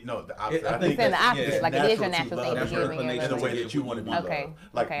think the opposite. I I think think Saying the that's- opposite, it's like it is your natural to natural thing love to natural give in your inclination in the love way to that you want to be loved. Okay.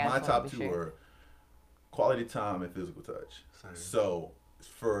 Like Okay, I my just wanna top be two sure. are quality time and physical touch. Same. So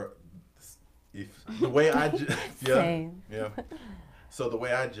if the way I Same. yeah. So the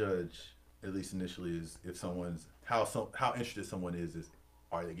way I judge, at least initially, is if someone's how interested someone is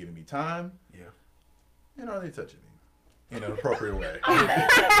are they giving me time? Yeah. And are they touching me in an appropriate way? Yeah.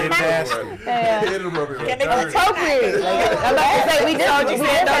 In an appropriate way. Appropriate. Like, I'm about to say, we just on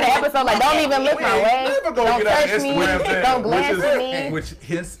the episode, like, don't even look my way. Never gonna Don't get on touch me. Instagram thing, Don't glance which at is- me. Which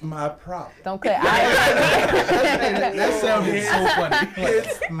hence my problem. Don't cut eyes. That sounded so funny. Like,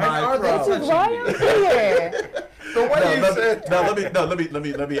 It's my are they problem. touching Why are you here? The way you said Let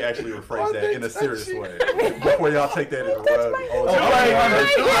me actually rephrase that in a serious way before y'all take that as a rug. I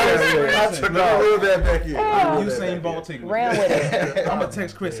Let me reel that back in. Usain Bolt taking it. Ran with it. I'm gonna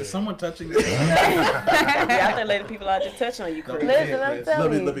text Chris. Is someone touching me? Yeah, I think letting people out just touching on you, Chris. Listen, I'm Let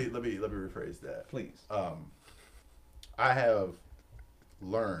telling you. Let me rephrase that. Please. I have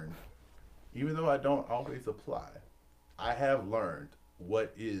learned, even though I don't always apply, I have learned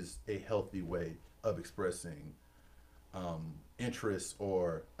what is a healthy way of expressing interest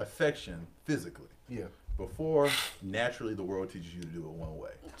or affection physically. Yeah. Before, naturally, the world teaches you to do it one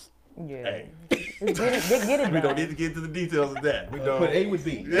way. Yeah. Hey, Just get it we don't done. need to get into the details of that. We don't. Put A with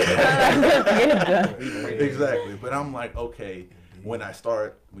B. Get it done. Exactly. But I'm like, okay, when you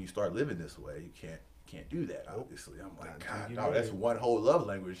start living this way, you can't do that. Obviously, I'm like, God, no, that's one whole love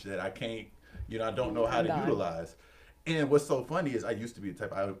language that I can't, I don't know how to Done. utilize. And what's so funny is I used to be the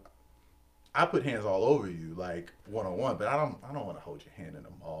type I put hands all over you, like one-on-one, but I don't want to hold your hand in the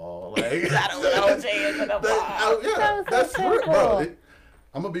mall. Like I don't know, Jay, in the mall. yeah, So that's real, simple. bro.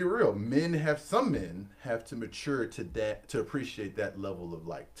 I'm gonna be real. Some men have to mature to appreciate that level of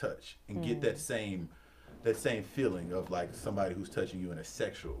like touch and get that same feeling of like somebody who's touching you in a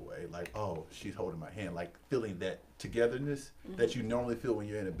sexual way. Like, oh, she's holding my hand. Like feeling that togetherness that you normally feel when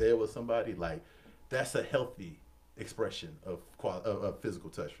you're in a bed with somebody. Like that's a healthy expression of physical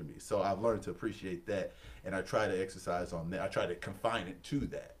touch for me. So I've learned to appreciate that, and I try to exercise on that. I try to confine it to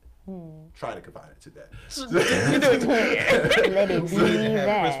that. Try to confine it to that. Let it be You need to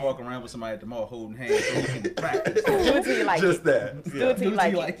have Chris that. walk around with somebody at the mall holding hands so he can practice. Do it till you like Just it. that. Do Yeah. it till you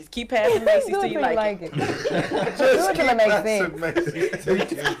like like it. Just keep passing Macy's Do till it you till you like it. like it. Do it till it makes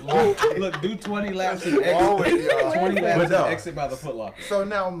sense. Look, do 20 laps and Wrong with exit. y'all. 20 laps But no. and exit by the Foot Locker. So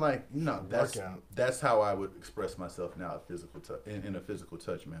now I'm like, no, Workout. that's how I would express myself now, in a physical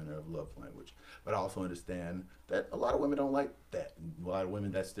touch manner of love language. But I also understand that a lot of women don't like that. A lot of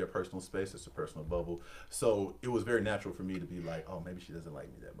women, that's their personal space, it's a personal bubble. So it was very natural for me to be like, oh, maybe she doesn't like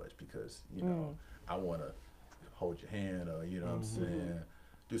me that much because I want to hold your hand, or what I'm saying,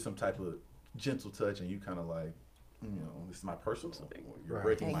 do some type of gentle touch, and you kind of like, this is my personal thing. You're Right.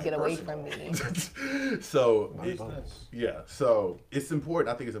 breaking Like, my get away personal. from me. So My bones. yeah, so it's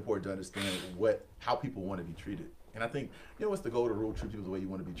important. I think it's important to understand how people want to be treated. And I think, what's the golden rule? Treat people the way you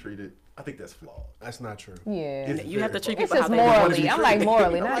want to be treated. I think that's flawed. That's not true. Yeah. It's You have to very treat It's people how just they want to be morally. I'm treated. like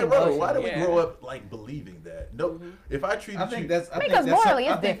morally, I'm not like, bro, why emotionally. did we grow up like believing that? No, if I treated I think you, that's. I Because think that's morally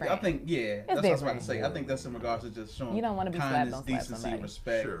I it's think, different. I think, yeah. That's what I was about to different. say. I think that's in regards to just showing You don't wanna be slapped, kindness, don't slap decency, somebody.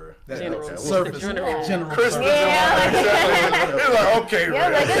 respect. Sure. That, General. Okay. surface, General. general. Christmas. Yeah. You're like, okay, Yeah,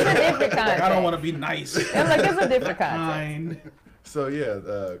 Ray. like it's a different concept. I don't want to be nice. I'm like, it's a different concept. Kind. So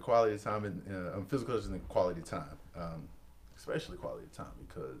yeah, quality of time and physical touch and quality time, especially quality of time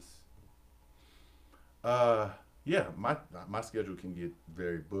because, yeah, my schedule can get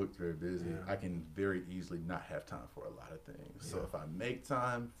very booked, very busy. Yeah. I can very easily not have time for a lot of things. So Yeah. if I make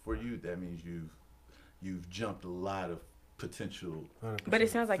time for you, that means you've jumped a lot of potential. 100%. But it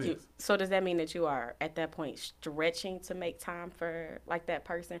sounds like you. Fix. So does that mean that you are at that point stretching to make time for like that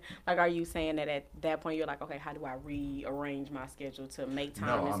person? Like, are you saying that at that point you're like, okay, how do I rearrange my schedule to make time?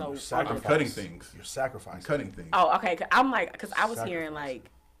 No, and I'm so sacrificing. cutting things. You're I'm sacrificing. cutting things. Oh, okay. I'm like, because I was hearing Sacrifice.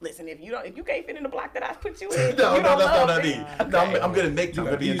 like, listen, if you can't fit in the block that I put you in, No, you no, don't that's love what I me. need. No, I'm gonna make time. I'm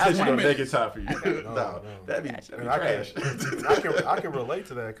gonna be Okay. intentional Okay. about making time for you. No, No, no. that'd be, Gotcha. that'd be And I trash. I can relate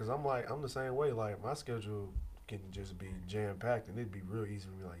to that because I'm the same way. Like my schedule can just be jam packed, and it'd be real easy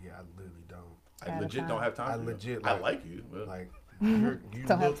for me. Like, yeah, I literally don't. I Out of legit time. don't have time. I for you. legit, I like- like you. Well, Like, Don't you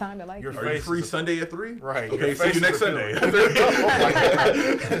have look- time to like your you. are you face free is a- Sunday at 3? Right. Okay, your see you face next is a Sunday. pillow. Oh my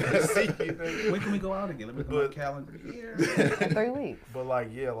God. See you next- When can we go out again? Let me look at my But- calendar. Yeah. In 3 weeks. But like,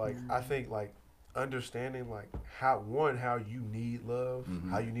 yeah, like I think like understanding like how you need love,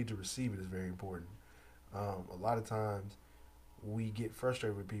 how you need to receive it is very important. A lot of times we get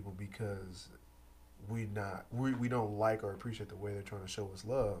frustrated with people because we don't like or appreciate the way they're trying to show us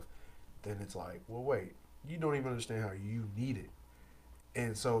love. Then it's like, well, wait, you don't even understand how you need it.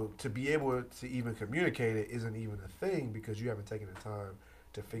 And so to be able to even communicate it isn't even a thing because you haven't taken the time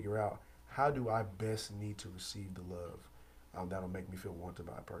to figure out how do I best need to receive the love that'll make me feel wanted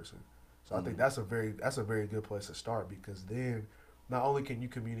by a person. So I think that's a very good place to start because then not only can you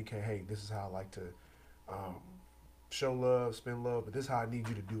communicate, hey, this is how I like to show love, spend love, but this is how I need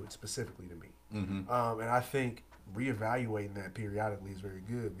you to do it specifically to me. And I think reevaluating that periodically is very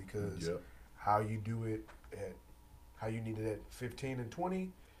good because Yep. how you do it how you need it at 15 and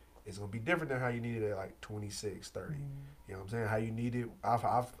 20 is going to be different than how you need it at like 26, 30. You know what I'm saying? How you need it.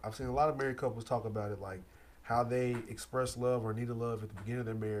 I've seen a lot of married couples talk about it, like how they express love or needed love at the beginning of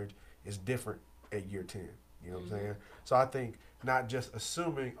their marriage is different at year 10. You know what I'm saying? So I think not just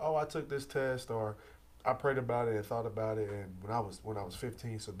assuming, oh, I took this test or I prayed about it and thought about it, and when I was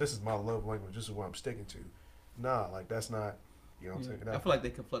 15, so this is my love language. This is what I'm sticking to. Nah, like that's not. You know what I'm saying? I feel like they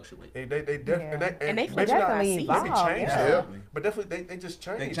can fluctuate. They Yeah. And they maybe fluctuate not- by Definitely season. evolve. They change, Yeah. yeah. But definitely they just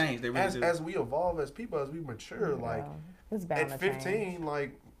change. They change, they really do. As we evolve as people, as we mature, like Well, it's bound at to change. 15,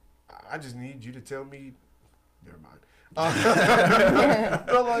 like I just need you to tell me. Never mind.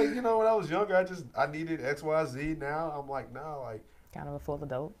 But like when I was younger, I needed X, Y, Z. Now I'm like, nah, like Kind of a full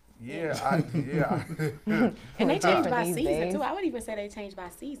adult. yeah, And they change by These season days. too. I would even say they change by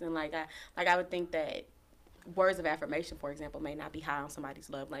season. Like I would think that words of affirmation, for example, may not be high on somebody's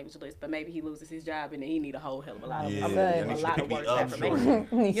love language list, but maybe he loses his job and then he need a whole hell of a lot of Yeah, good. that a needs lot to of pick words me of up, affirmation.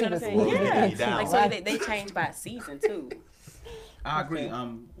 Jordan. You know what I'm saying? Well, Yeah. me down. Like so they change by season too. I agree.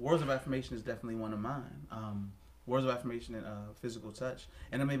 Words of affirmation is definitely one of mine. Words of affirmation and physical touch.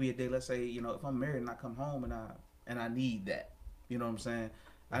 And then maybe a day, let's say, if I'm married and I come home and I need that, you know what I'm saying?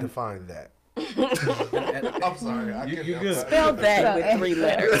 define that. And- I'm sorry. You're good. Spell that with 3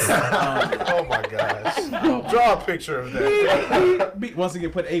 letters. Oh my gosh. Draw a picture of that. B, once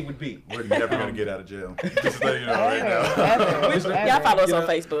again, put A with B. We're never gonna get out of jail. Just letting you know right Ever, now. ever, Y'all follow us You on know-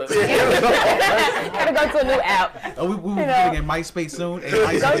 Facebook. Gotta go to a new app. Oh, we will be You know. putting in MySpace soon. And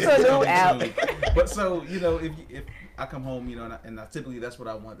MySpace Go to a is new coming app. soon. But so, if I come home, and I typically that's what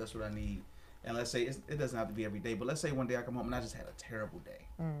I want, that's what I need. And let's say it doesn't have to be every day, but let's say one day I come home and I just had a terrible day.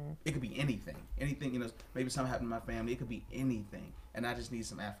 It could be anything, maybe something happened to my family. It could be anything, and I just need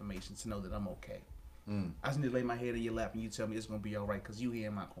some affirmation to know that I'm okay. I just need to lay my head in your lap and you tell me it's gonna be all right because you here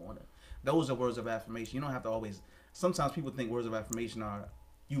in my corner. Those are words of affirmation. You don't have to always. Sometimes people think words of affirmation are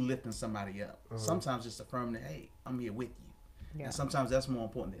you lifting somebody up. Sometimes just affirming that, hey, I'm here with you. Yeah. And sometimes that's more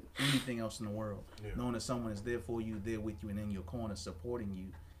important than anything else in the world. Yeah. Knowing that someone is there for you, there with you, and in your corner, supporting you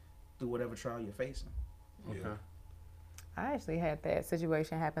through whatever trial you're facing. Yeah. I actually had that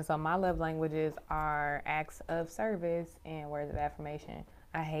situation happen. So my love languages are acts of service and words of affirmation.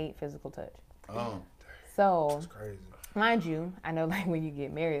 I hate physical touch. Oh, So, It's crazy. mind you, I know like when you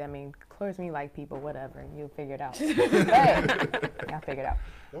get married, I mean, close me like people, whatever, you'll figure it out. But, I'll figure it out.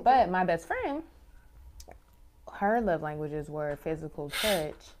 But my best friend, her love languages were physical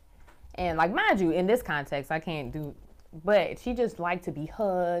touch. And like, mind you, in this context, I can't do, but she just liked to be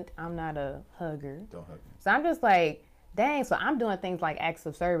hugged. I'm not a hugger. don't hug me. So I'm just like, dang, so I'm doing things like acts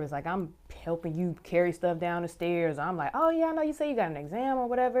of service. Like I'm helping you carry stuff down the stairs. I'm like, oh yeah, I know you say you got an exam or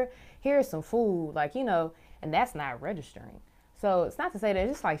whatever. Here's some food. Like, and that's not registering. So it's not to say that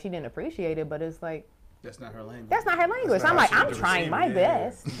it's like she didn't appreciate it, but it's like, That's not her language. that's not her language. That's So I'm not like, how she I'm would trying receive my it, yeah.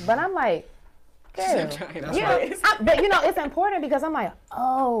 best. But I'm like, girl. That's You know, right. but you know, it's important because I'm like,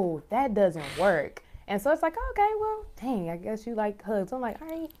 oh, that doesn't work. And so it's like, okay, well, dang, I guess you like hugs. I'm like, all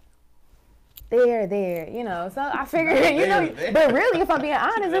right, there, you know. So I figured, you know, There. but really, if I'm being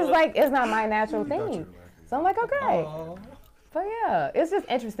honest, it's like, it's not my natural thing. So I'm like, okay. Aw. But yeah, it's just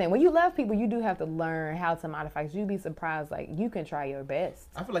interesting. When you love people, you do have to learn how to modify. 'Cause you'd be surprised, like, you can try your best.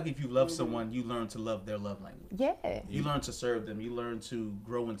 I feel like if you love someone, you learn to love their love language. Yeah. You learn to serve them. You learn to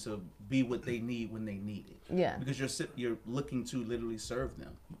grow and to be what they need when they need it. Yeah. Because you're looking to literally serve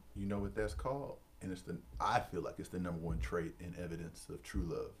them. You know what that's called? And I feel like it's the number one trait and evidence of true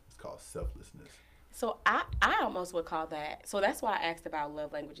love. It's called selflessness. So I almost would call that. So that's why I asked about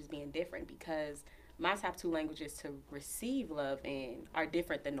love languages being different, because my top two languages to receive love in are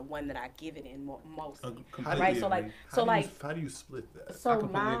different than the one that I give it in mostly. Completely Right? So agree. like, so like, how do you split that? so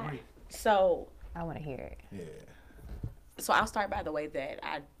completely agree. so I want to hear it. Yeah. So I'll start by the way that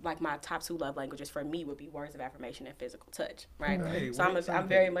I like my top two love languages for me would be words of affirmation and physical touch, right? Hey, So we're I'm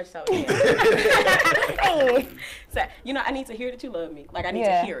very much so. Yeah. Hey. So you know, I need to hear that you love me. Like I need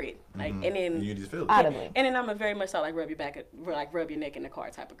Yeah. to hear it. Like and then You just feel it. Audibly. and then I'm a very much so like rub your back, like rub your neck in the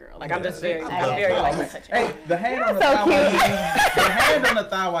car type of girl. Like I'm Yeah. just very, I I'm love very dogs. like touching. Hey, the hand on the so thigh cute. the hand on the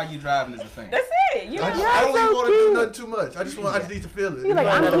thigh while you driving is the thing. That's it. You know. I don't so even want to do cute. nothing too much. I just need to feel it. You like,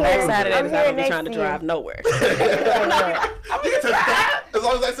 I'm The here. backside of that I'm is here I don't be next trying to to you. drive nowhere. You can touch that. As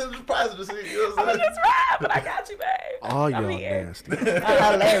long as I send the passenger seat. You know what I'm I'm gonna saying? just ride, but I got you, babe. All I'm y'all here. nasty.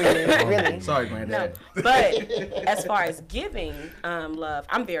 Hilarious, really. Sorry, No, granddad. but as far as giving love,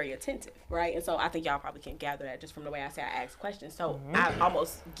 I'm very attentive, right? And so I think y'all probably can gather that just from the way I say I ask questions. So I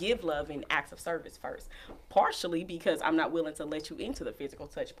almost give love in acts of service first, partially because I'm not willing to let you into the physical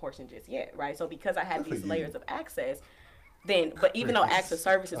touch portion just yet, right? So because I have Good for these you. layers of access, then, but even though acts of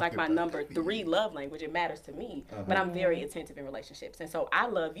service is like my number 3 love language, it matters to me. But I'm very attentive in relationships. And so I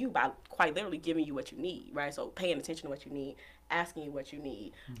love you by quite literally giving you what you need, right? So paying attention to what you need, asking you what you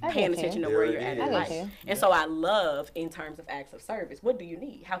need, I paying get you. attention to There where it you're at is. in I life. get you. And so I love in terms of acts of service. What do you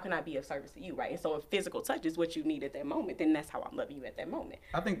need? How can I be of service to you, right? And so if physical touch is what you need at that moment, then that's how I'm loving you at that moment.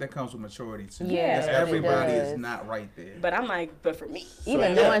 I think that comes with maturity too. Yeah, Because it everybody does. is not right there. But I'm like, but for me,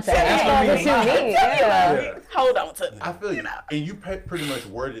 Even So- knowing to ask what you need. Yeah. hold on to me. I feel you. And you pretty much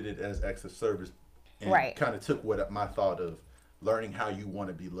worded it as acts of service. And Right. kind of took what my thought of learning how you want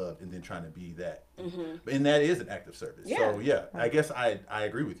to be loved and then trying to be that. And that is an act of service. So yeah, I guess I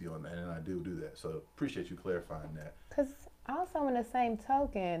agree with you on that, and I do that. So appreciate you clarifying that. Because also in the same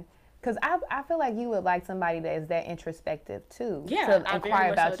token, because I feel like you would like somebody that is that introspective too. Yeah, To I very inquire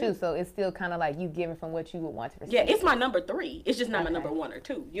much about so you. do. So it's still kind of like you giving from what you would want to receive. Yeah, it's my number 3. It's just not my Okay. number 1 or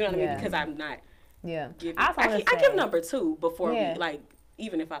 2. You know what I Yeah. mean? Because I'm not Yeah. giving. I was I gonna give say- number 2 before Yeah. we like.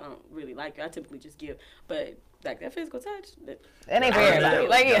 Even if I don't really like you, I typically just give. But like that physical touch, It ain't for I heard everybody. that.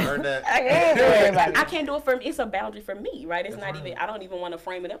 Like, I yeah. heard that. It ain't for everybody. I can't do it for me. It's a boundary for me, right? It's That's not right. even. I don't even want to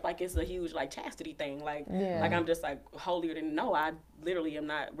frame it up like it's a huge like chastity thing. Like, Yeah. like I'm just like holier than no. I literally am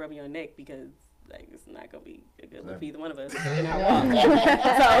not rubbing your neck because like it's not gonna be a good look for either one of us in our walk. So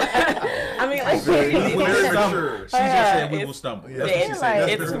I mean, like seriously, Very it's- mature. She just said we it's- will stumble. Yeah, That's what she it's said. like-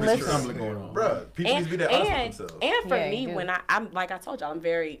 That's it's pretty listen- much stumbling going on. Bruh, people need to be that honest with themselves. and for Yeah, me, you do. when I'm like I told y'all, I'm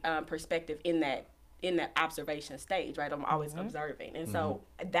very perspective in that observation stage, right? I'm always observing, and so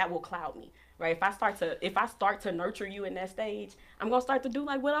that will cloud me, right? If I start to nurture you in that stage, I'm gonna start to do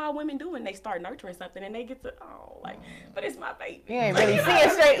like what all women do when they start nurturing something and they get to but it's my baby. You ain't really seeing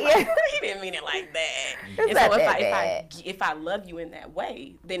straight yet. He didn't mean it like that. It's And not so that bad. if I love you in that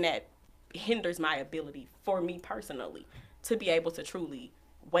way, then that hinders my ability for me personally to be able to truly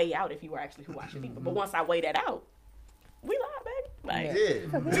weigh out if you are actually who I should be. But once I weigh that out, we live, baby. Like,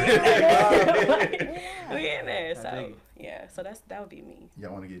 Yeah. we in there. So dig it. yeah, so that would be me.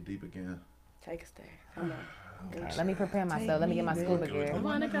 Y'all want to get deep again? Take us there. Come on. Okay, let me prepare myself. Let me get my scuba I gear.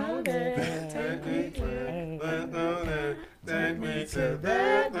 wanna go there. Take me there. Take me to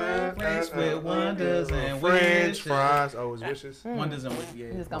that place where wonders and French wishes. fries. Oh, it's wishes. Wonders and wishes. You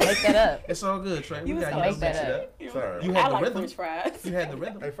Yeah. just gonna make that up. It's all good, Trey. We was got gonna you make that mix it up. up. Sorry. You I had the like rhythm. French fries. You had the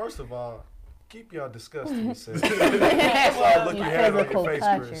rhythm. Hey, first of all, keep y'all disgusting selves. Look, you have on your Physical face,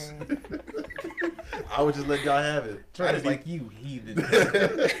 Chris. touching. I would just let y'all have it. I Trey's didn't like you heathen.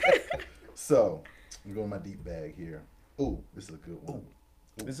 So, I'm going my deep bag here. Ooh, this is a good one.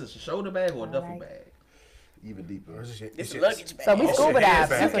 This is a shoulder bag or a duffel Alright. bag? Even deeper. Or is this It's a your- luggage bag. So we scuba dive.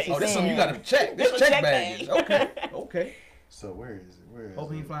 That's what Okay. Oh, she's this something you saying. gotta check. This This check check baggage. bag. Okay. Okay. So where is it? Where is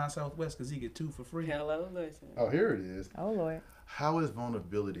Hoping he it? flying Southwest because he get 2 for free. Hello, listen. Oh, here it is. Oh Lord. How is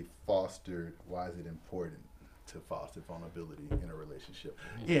vulnerability fostered? Why is it important to foster vulnerability in a relationship?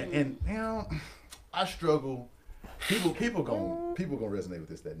 Yeah, and you know, I struggle. People gonna resonate with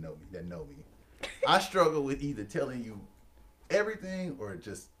this that know me. I struggle with either telling you everything or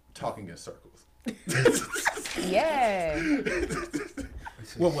just talking in circles. Yeah.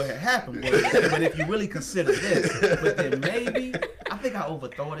 Well, what had happened was, but if you really consider this, but then maybe, I think I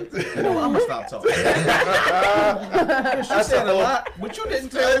overthought it. You know what, I'm going to stop talking. You said a lot, but you didn't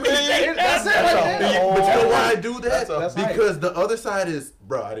tell me. That's it right there. But you know why I do that? That's right. Because the other side is,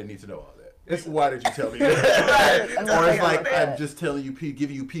 bro, I didn't need to know all that. Why did you tell me that? Or it's like, I'm just telling you,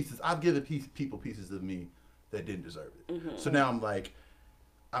 giving you pieces. I've given people pieces of me that didn't deserve it. Mm-hmm. So now I'm like,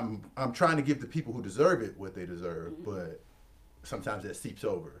 I'm trying to give the people who deserve it what they deserve, Mm-hmm. but sometimes that seeps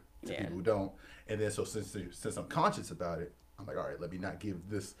over to Yeah. people who don't. And then so since I'm conscious about it, I'm like, all right, let me not give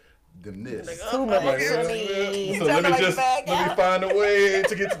them this. Like, Too much for me. So let me find a way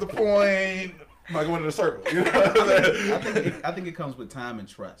to get to the point. I'm not going in a circle. You know what I'm saying? I think it comes with time and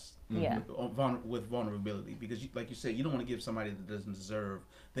trust. Yeah. With vulnerability, because like you said, you don't want to give somebody that doesn't deserve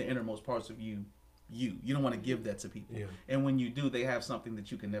the innermost parts of you. You don't want to give that to people. Yeah. And when you do, they have something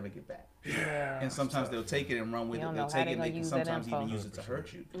that you can never get back. Yeah. And sometimes they'll take it and run with You it. don't They'll know how take they it and they gonna can use that sometimes even info. use it to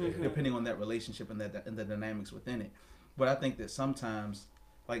hurt you, depending on that relationship and the dynamics within it. But I think that sometimes,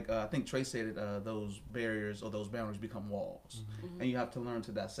 like I think Trey said it, those barriers or those boundaries become walls, and you have to learn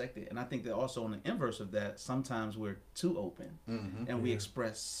to dissect it. And I think that also on the inverse of that, sometimes we're too open, and we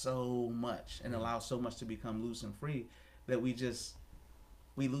express so much and allow so much to become loose and free that we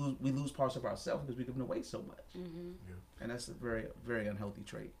lose parts of ourselves because we give away so much. And that's a very, very unhealthy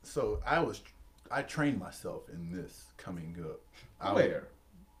trait. So I trained myself in this coming up. Where?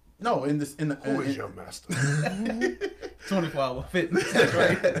 No, in the Who is your master? 24-hour fitness, that's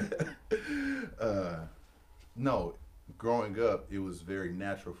right? No, growing up, it was very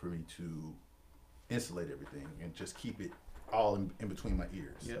natural for me to insulate everything and just keep it all in between my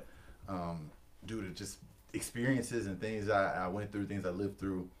ears. Yep. Due to just experiences and things I went through, things I lived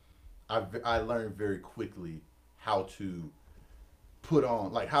through, I learned very quickly how to put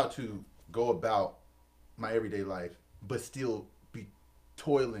on, like how to go about my everyday life, but still be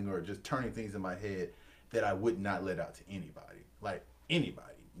toiling or just turning things in my head that I would not let out to anybody. Like anybody,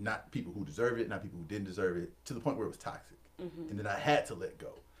 not people who deserve it, not people who didn't deserve it, to the point where it was toxic. And then I had to let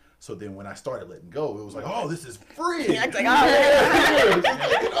go. So then when I started letting go, it was like, oh, this is free. Yeah, it's like,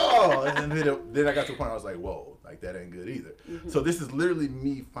 Oh, and then I got to a point where I was like, whoa, like that ain't good either. So this is literally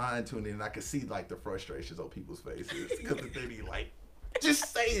me fine tuning, and I could see like the frustrations on people's faces because they be like,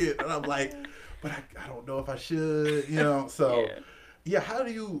 just say it, and I'm like, but I don't know if I should, you know. So yeah, how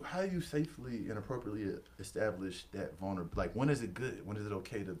do you safely and appropriately establish that vulnerability? Like, when is it good? When is it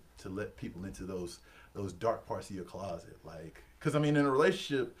okay to let people into those dark parts of your closet? Like, because I mean, in a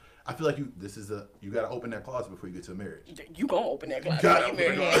relationship, I feel like you got to open that closet before you get to a marriage. You gonna open that closet? Gotta You open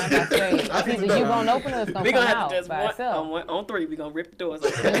married. it. Yeah, that's right. It's either you gonna open it or it's gonna We come gonna have out to just by itself. on three. We gonna rip the doors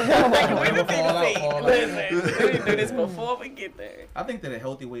open. Fall out. Listen, we do this before we get there. I think that a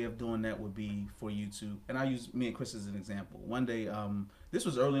healthy way of doing that would be for you to, and I use me and Chris as an example. One day, this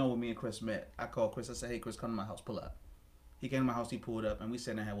was early on when me and Chris met. I called Chris. I said, "Hey, Chris, come to my house. Pull up." He came to my house. He pulled up, and we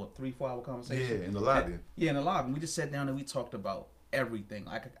sat and had 3-4 hour conversation. Yeah, in the lobby. Yeah, in the lobby. And we just sat down and we talked about everything.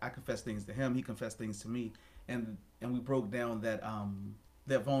 I confessed things to him. He confessed things to me, and we broke down that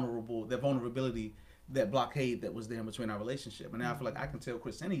vulnerability, that blockade that was there in between our relationship. And now I feel like I can tell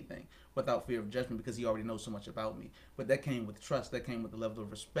Chris anything without fear of judgment because he already knows so much about me. But that came with trust. That came with the level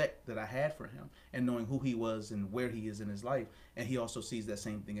of respect that I had for him and knowing who he was and where he is in his life. And he also sees that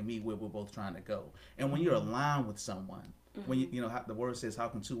same thing in me where we're both trying to go. And when you're aligned with someone, when you know how the word says, how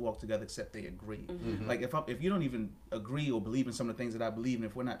can two walk together except they agree? Like if you don't even agree or believe in some of the things that I believe in,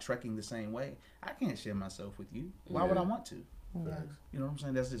 if we're not trekking the same way, I can't share myself with you. Why would I want to? Facts. You know what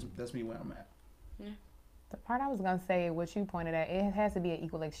I'm saying? That's me where I'm at. The part I was gonna say, what you pointed at, it has to be an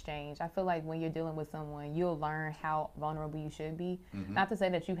equal exchange. I feel like when you're dealing with someone, you'll learn how vulnerable you should be. Not to say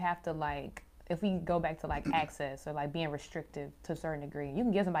that you have to, like, if we go back to like access or like being restrictive to a certain degree, you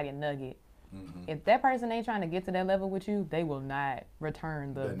can give somebody a nugget. If that person ain't trying to get to that level with you, they will not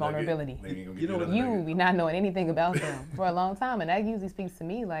return the That vulnerability. nugget, they ain't gonna You get know, another You nugget. will be not knowing anything about them for a long time, and that usually speaks to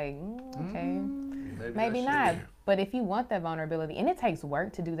me like, okay, maybe not. But if you want that vulnerability, and it takes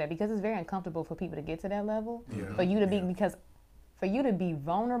work to do that because it's very uncomfortable for people to get to that level, for you to be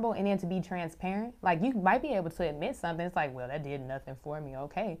vulnerable and then to be transparent, like you might be able to admit something. It's like, well, that did nothing for me,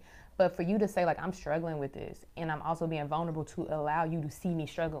 okay. But for you to say, like, I'm struggling with this, and I'm also being vulnerable to allow you to see me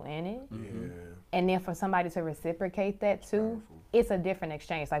struggle in it, and then for somebody to reciprocate that too, it's a different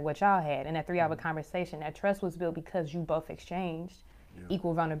exchange, like what y'all had in that 3-hour conversation. That trust was built because you both exchanged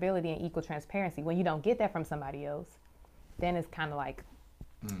equal vulnerability and equal transparency. When you don't get that from somebody else, then it's kind of like,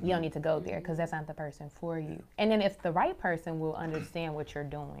 you don't need to go there because that's not the person for you. And then if the right person will understand what you're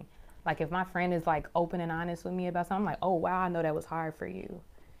doing, Like if my friend is like open and honest with me about something, I'm like, oh wow, I know that was hard for you.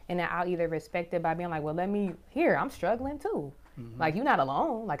 And then I'll either respect it by being like, well, I'm struggling too. Like you're not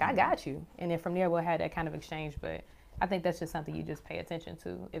alone. Like I got you. And then from there we'll have that kind of exchange. But I think that's just something you just pay attention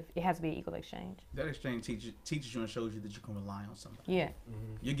to. If it has to be an equal exchange. That exchange teaches you and shows you that you can rely on somebody. Yeah.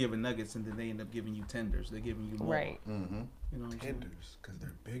 You're giving nuggets, and then they end up giving you tenders. They're giving you more. Right. You know what I'm saying? Tenders, because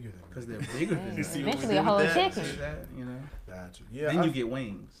they're bigger than Because me. they're bigger than you. Eventually a whole chicken. See that, you know. Gotcha. Yeah. Then you get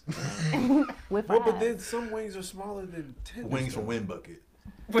wings. With Well, but fries. then some wings are smaller than tenders. Wings from though. Wind Bucket.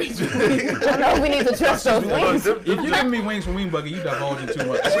 I don't know if we need to trust those wings. If you give me wings from Wing Bucket, you divulging too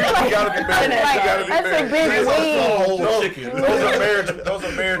much. You gotta be married. You gotta be That's a married. big wing. Whole chicken. Those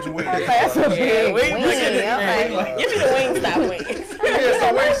are marriage wings. That's a big wing wing. bucket. I'm like, Give me the Wingstop wings. Yeah,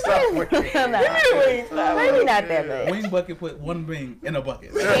 so wing stuff with no, maybe not that bad. Wing Bucket put one wing in a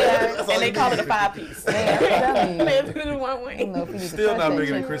bucket. Yeah, and they call it a 5-piece. Man, I'm telling you. They put it in one I don't wing. know if you need to Still trust not that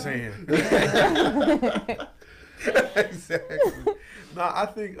bigger than chicken. Chris Hand. Exactly. No, I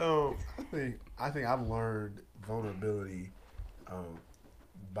think I've learned vulnerability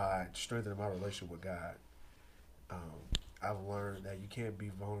by strengthening my relationship with God. I've learned that you can't be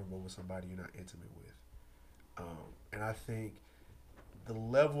vulnerable with somebody you're not intimate with. And I think the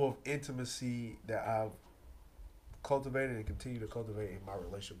level of intimacy that I've cultivated and continue to cultivate in my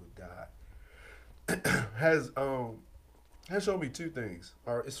relationship with God has shown me two things,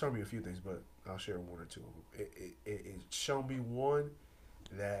 or it's shown me a few things, but I'll share one or two of them. It shown me one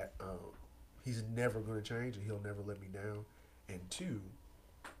that he's never going to change and he'll never let me down, and two,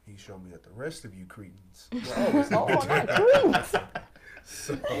 he showed me that the rest of you cretins will always Oh, not Greeks.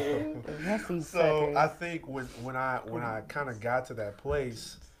 so, Messy so suckers. I think when I kind of got to that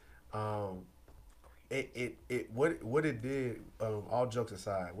place, what it did, all jokes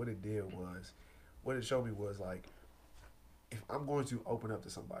aside, what it showed me was like, if I'm going to open up to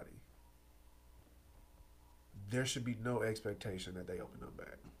somebody, there should be no expectation that they open up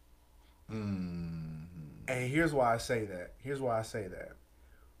back. And here's why I say that.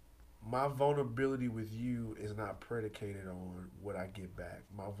 My vulnerability with you is not predicated on what I get back.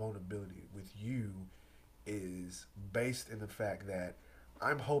 My vulnerability with you is based in the fact that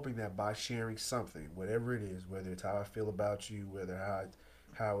I'm hoping that by sharing something, whatever it is, whether it's how I feel about you, whether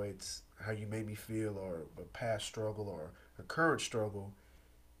how you made me feel, or a past struggle or a current struggle,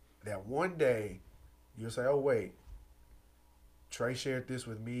 that one day you'll say, oh wait, Trey shared this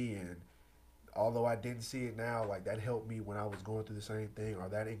with me, and although I didn't see it now, like that helped me when I was going through the same thing, or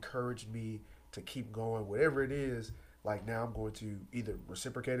that encouraged me to keep going, whatever it is, like now I'm going to either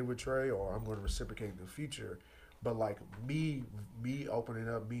reciprocate it with Trey or I'm going to reciprocate in the future. But like me opening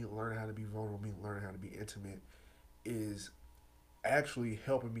up, me learning how to be vulnerable, me learning how to be intimate is actually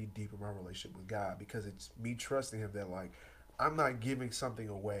helping me deepen my relationship with God, because it's me trusting him that like I'm not giving something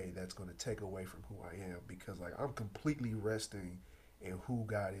away that's going to take away from who I am, because like I'm completely resting in who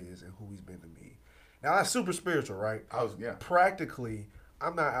God is and who he's been to me. Now that's super spiritual, right? Practically,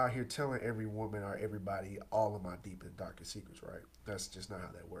 I'm not out here telling every woman or everybody all of my deep and darkest secrets, right? That's just not how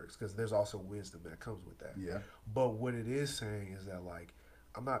that works, because there's also wisdom that comes with that. Yeah. But what it is saying is that like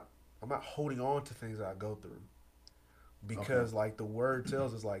I'm not holding on to things that I go through, because like the word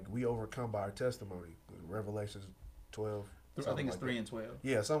tells us, like we overcome by our testimony. Revelations 12. I think it's like 3 that. and 12.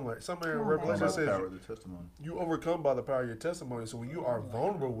 Yeah, somewhere in on, Revelation By the says power of the testimony. you overcome by the power of your testimony. So when you are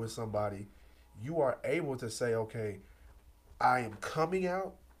vulnerable with somebody, you are able to say, okay, I am coming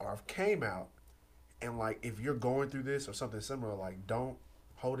out, or I've came out, and like if you're going through this or something similar, like don't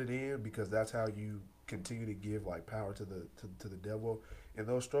hold it in, because that's how you continue to give like power to the devil in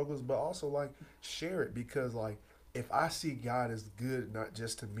those struggles. But also like share it, because like if I see God is good not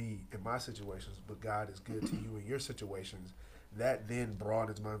just to me in my situations, but God is good to you in your situations, that then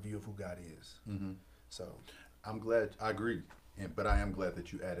broadens my view of who God is. Mm-hmm. So I'm glad. I agree, but I am glad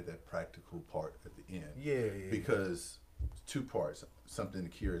that you added that practical part at the end. yeah. Because two parts. Something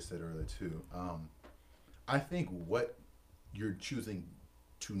Kira said earlier too. I think what you're choosing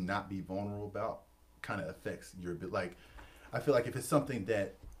to not be vulnerable about kind of affects your bit. Like, I feel like if it's something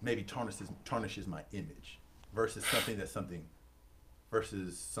that maybe tarnishes my image versus something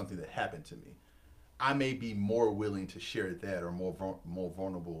that happened to me, I may be more willing to share that, or more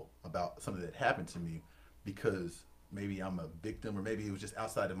vulnerable about something that happened to me, because maybe I'm a victim, or maybe it was just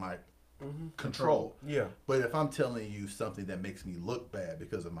outside of my control. Yeah. But if I'm telling you something that makes me look bad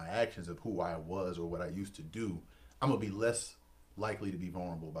because of my actions of who I was or what I used to do, I'm gonna be less likely to be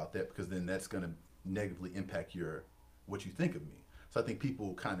vulnerable about that, because then that's gonna negatively impact what you think of me. So I think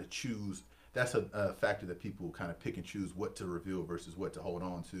people kind of choose. That's a factor that people kind of pick and choose what to reveal versus what to hold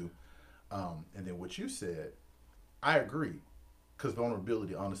on to. And then what you said, I agree because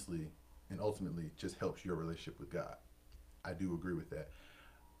vulnerability, honestly, and ultimately, just helps your relationship with God. I do agree with that.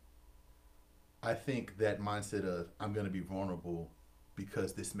 I think that mindset of I'm going to be vulnerable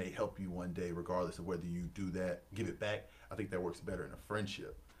because this may help you one day, regardless of whether you do that, give it back. I think that works better in a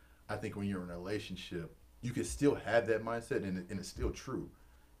friendship. I think when you're in a relationship, you can still have that mindset, and it's still true.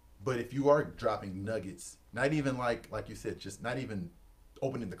 But if you are dropping nuggets, not even like you said, just not even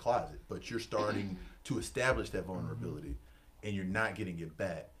opening the closet, but you're starting to establish that vulnerability, and you're not getting it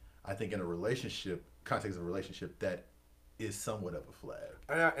back. I think in a relationship, context of a relationship, that is somewhat of a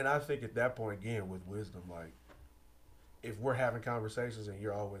flag. And I think at that point, again, with wisdom, like, if we're having conversations and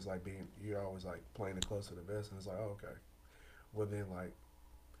you're always playing it close to the vest, and it's like, oh, okay, well then, like,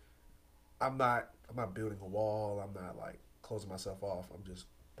 I'm not building a wall. I'm not like closing myself off. I'm just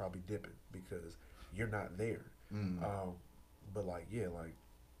probably dipping because you're not there. But like, yeah, like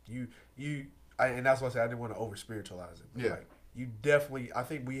and that's why I said I didn't want to over spiritualize it. But like, you definitely, I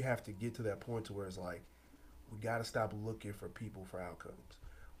think we have to get to that point to where it's like, we got to stop looking for people for outcomes.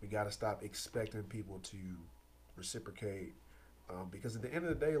 We got to stop expecting people to reciprocate, because at the end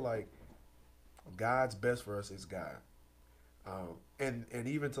of the day, like, God's best for us is God. And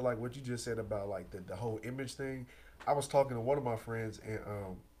even to like what you just said about like the whole image thing, I was talking to one of my friends, and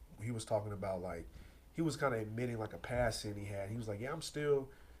he was talking about, like, he was kind of admitting like a past sin he had. He was like, yeah, I'm still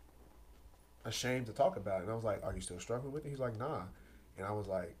ashamed to talk about it. And I was like, are you still struggling with it? He's like, nah. And I was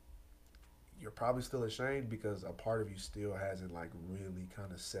like, you're probably still ashamed because a part of you still hasn't like really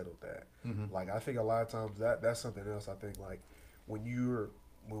kind of settled that. Like, I think a lot of times that's something else. I think like when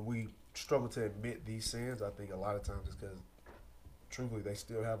we struggle to admit these sins, I think a lot of times it's because truthfully they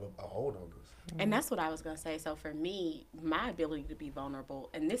still have a hold on us. And that's what I was going to say. So for me, my ability to be vulnerable,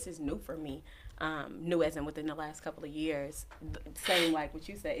 and this is new for me, new as in within the last couple of years, same like what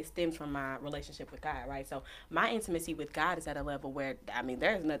you said, it stems from my relationship with God, right? So my intimacy with God is at a level where, I mean,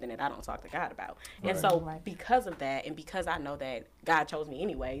 there's nothing that I don't talk to God about. And so because of that, and because I know that God chose me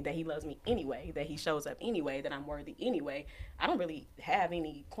anyway, that he loves me anyway, that he shows up anyway, that I'm worthy anyway, I don't really have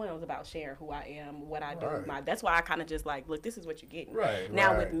any qualms about sharing who I am, what I do. That's why I kind of just like, look, this is what you're getting.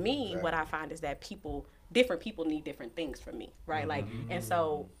 Now with me, what I find is that different people need different things from me, right? Like, and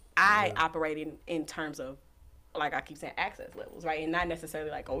so I operate in terms of, like I keep saying, access levels, right? And not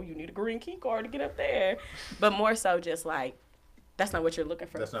necessarily like, oh, you need a green key card to get up there, but more so just like, that's not what you're looking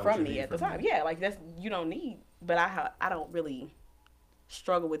for from me at the time. Yeah, like that's, you don't need, but I don't really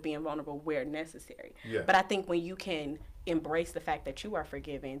struggle with being vulnerable where necessary. But I think when you can embrace the fact that you are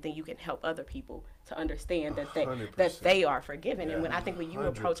forgiven, then you can help other people to understand that they are forgiven. And when I think when you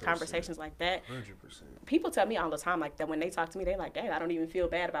approach conversations like that, 100%. People tell me all the time like that when they talk to me, they're like, Dad, I don't even feel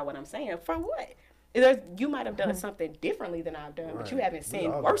bad about what I'm saying. For what? You might have done something differently than I've done, but you haven't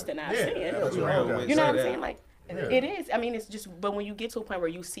sinned worse than I've sinned. You know what I'm saying? Like, it is. I mean, it's just, but when you get to a point where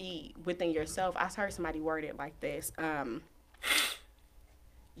you see within yourself, I heard somebody word it like this.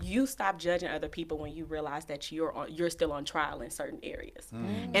 You stop judging other people when you realize that you're still on trial in certain areas.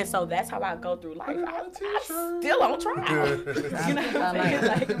 And so that's how I go through life. I'm still on trial. You know what I'm saying?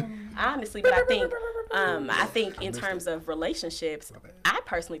 Like, honestly, but I think in terms of relationships, I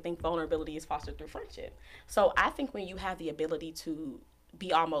personally think vulnerability is fostered through friendship. So I think when you have the ability to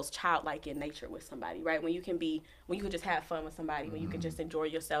be almost childlike in nature with somebody, right? When you can just have fun with somebody, when you can just enjoy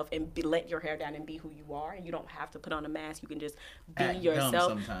yourself and let your hair down and be who you are, and you don't have to put on a mask, you can just be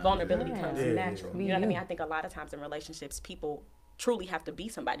yourself. Vulnerability comes natural. You know what I mean? I think a lot of times in relationships, people truly have to be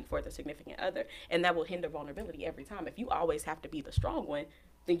somebody for their significant other, and that will hinder vulnerability every time. If you always have to be the strong one,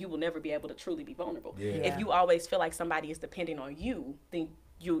 then you will never be able to truly be vulnerable. If you always feel like somebody is depending on you, then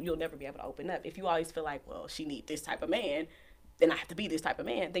you'll never be able to open up. If you always feel like, well, she needs this type of man, then I have to be this type of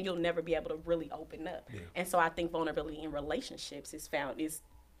man, then you'll never be able to really open up. And so I think vulnerability in relationships is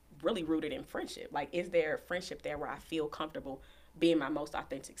really rooted in friendship. Like, is there a friendship there where I feel comfortable being my most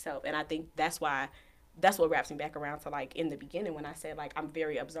authentic self? And I think that's what wraps me back around to, like, in the beginning when I said, like, I'm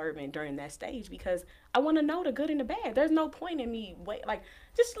very observant during that stage because I want to know the good and the bad. There's no point in me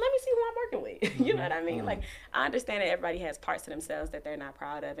just let me see who I'm working with. You know what I mean? Like, I understand that everybody has parts of themselves that they're not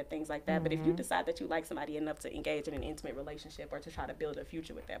proud of and things like that. But if you decide that you like somebody enough to engage in an intimate relationship or to try to build a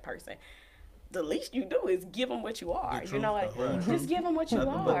future with that person, the least you do is give them what you are. You know, like, just give them what you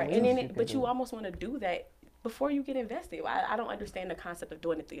are. And then, but you almost want to do that before you get invested. I don't understand the concept of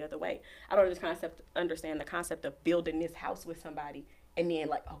doing it the other way. I don't understand the concept of building this house with somebody and then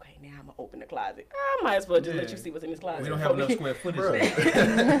like, okay, now I'm gonna open the closet. I might as well just let Yeah. you see what's in this closet. We don't have enough before square footage. Right. We don't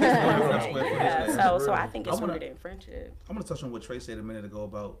have enough square footage Yeah, there. so I think it's I wanna- rooted in friendship. I'm gonna touch on what Trey said a minute ago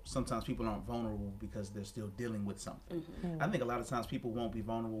about sometimes people aren't vulnerable because they're still dealing with something. I think a lot of times people won't be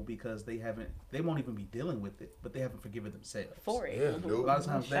vulnerable because they won't even be dealing with it, but they haven't forgiven themselves. For it. Yeah. Mhm. A lot of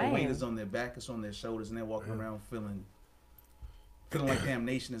times that weight Shame. is on their back, it's on their shoulders, and they're walking around feeling like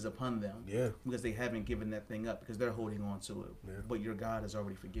damnation is upon them. Yeah. Because they haven't given that thing up because they're holding on to it. Yeah. But your God has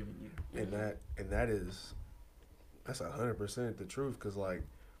already forgiven you. And that's 100% the truth. Because like,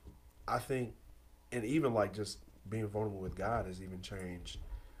 I think, and even like just being vulnerable with God has even changed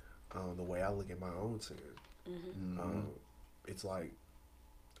the way I look at my own sin. It's like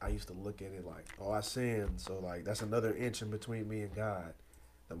I used to look at it like, oh, I sinned, so like that's another inch in between me and God.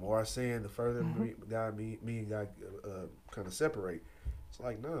 The more I sin, the further me and God kind of separate. It's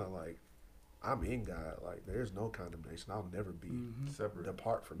like, no, like I'm in God. Like there's no condemnation. I'll never be Separate.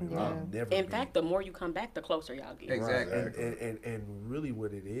 depart from me. Yeah. I'll never. In be. fact, the more you come back, the closer y'all get. Exactly. And really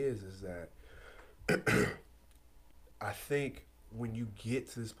what it is that I think when you get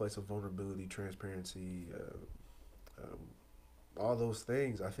to this place of vulnerability, transparency, all those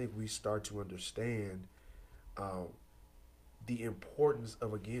things, I think we start to understand the importance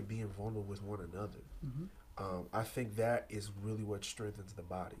of, again, being vulnerable with one another. I think that is really what strengthens the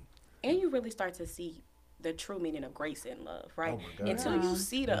body. And you really start to see the true meaning of grace and love, right? Oh my God. Until you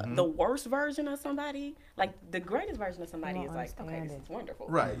see the worst version of somebody, like the greatest version of somebody You is don't like, okay, understand this it. is wonderful.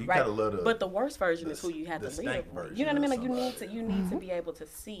 Right, you gotta love the- But the worst version the is who you have the to live stank with. version You know what I mean? of Like you need somebody. to be able to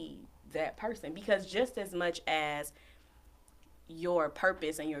see that person, because just as much as your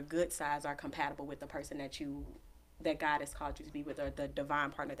purpose and your good sides are compatible with the person that God has called you to be with, or the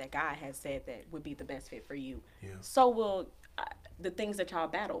divine partner that God has said that would be the best fit for you, Yeah. so will the things that y'all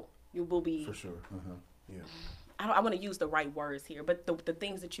battle. You will be. For sure. Yeah. I want to use the right words here, but the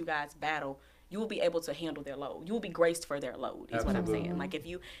things that you guys battle, you will be able to handle their load. You will be graced for their load, is what I'm Absolutely. saying. Like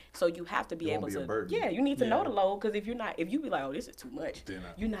you have to be It able won't be a to, burden. yeah, you need to know the load, because if you be like, oh, this is too much, Then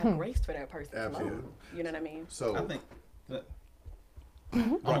you're not graced for that person's Absolutely. load. You know what I mean? So I think. I'm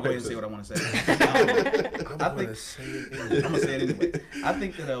gonna go ahead and say what I want to say. I'm I gonna think- say it I'm anyway. gonna say it anyway. I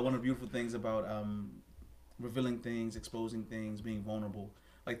think that one of the beautiful things about revealing things, exposing things, being vulnerable.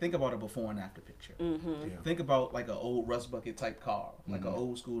 Like think about a before and after picture. Yeah. Think about like an old rust bucket type car, like an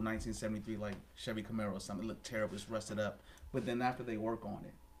old school 1973 like Chevy Camaro or something. It looked terrible, it's rusted up. But then after they work on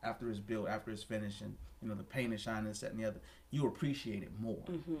it, after it's built, after it's finished, and the paint is shining, this, that, and the other, you appreciate it more.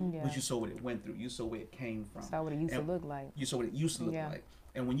 Yeah. Because you saw what it went through, you saw where it came from. Saw what it used to And look like. You saw what it used to look Yeah. like.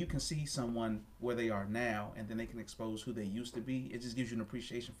 And when you can see someone where they are now, and then they can expose who they used to be, it just gives you an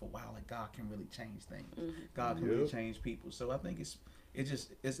appreciation for, wow, like God can really change things. God can really Yep. change people. So I think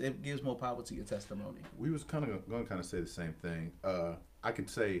it gives more power to your testimony. we was kind of going to kind of say the same thing. I could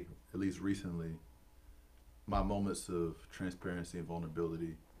say, at least recently, my moments of transparency and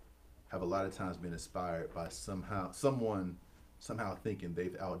vulnerability have a lot of times been inspired by someone thinking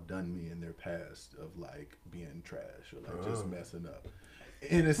they've outdone me in their past of like being trash or like just messing up.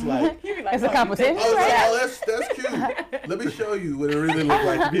 And it's like, You be like, It's a oh, competition, I was like, right? oh, that's cute. Let me show you what it really looked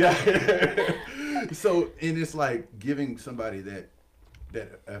like to be out here. So, and it's like giving somebody that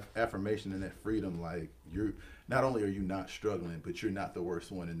affirmation and that freedom, like you're not only are you not struggling, but you're not the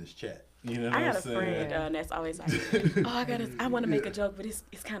worst one in this chat. You know what I I'm got a saying? friend that's always like, oh, I want to make a joke, but it's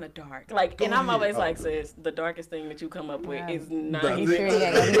kind of dark. Like, Go and I'm ahead. always like, Oh. sis, the darkest thing that you come up with Yeah. is not That's Sure, it.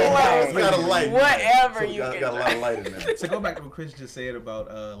 yeah, gotta be It's dark. got a light. Whatever So you got, can got a lot of light in there. To go back to what Chris just said about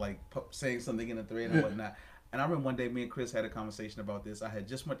saying something in a thread and whatnot. And I remember one day me and Chris had a conversation about this. I had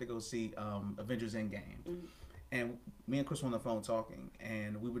just went to go see Avengers Endgame. And me and Chris were on the phone talking,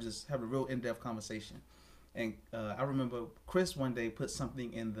 and we were just having a real in-depth conversation. And I remember Chris one day put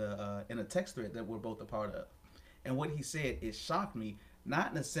something in a text thread that we're both a part of. And what he said, it shocked me,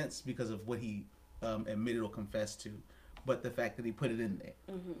 not in a sense because of what he admitted or confessed to, but the fact that he put it in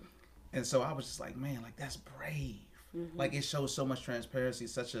there. And so I was just like, man, like that's brave. Like it shows so much transparency,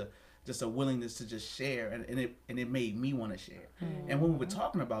 just a willingness to just share, and it made me want to share. And when we were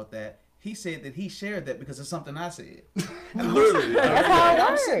talking about that, he said that he shared that because of something I said. And Literally. That's how it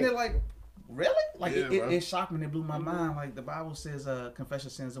I'm sitting there works. like, really? Like Yeah, bro. it shocked me and it blew my mind. Like the Bible says, confess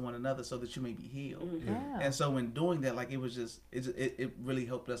your sins to one another so that you may be healed. Yeah. And so in doing that, like it really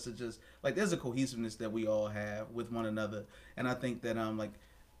helped us to just like there's a cohesiveness that we all have with one another, and I think that like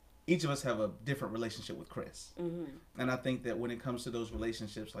each of us have a different relationship with Chris, and I think that when it comes to those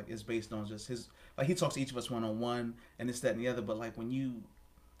relationships, like it's based on just his like he talks to each of us one on one and this that and the other, but like when you,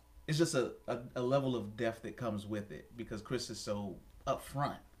 it's just a level of depth that comes with it because Chris is so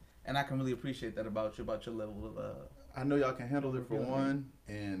upfront. And I can really appreciate that about you, about your level I know y'all can handle it for one,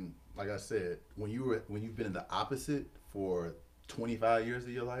 and like I said, when you've been in the opposite for 25 years of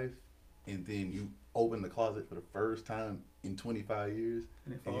your life, and then you open the closet for the first time in 25 years,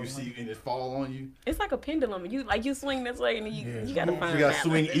 and you see and it fall on you. It's like a pendulum. You swing this way, and then you gotta find. You gotta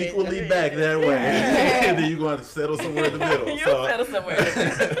swing equally back that way, and then you're going to settle somewhere in the middle. You'll settle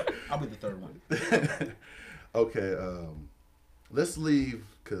somewhere. I'll be the third one. Okay, let's leave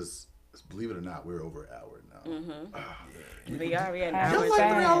because believe it or not, we're over an hour now. We already at an Y'all hour.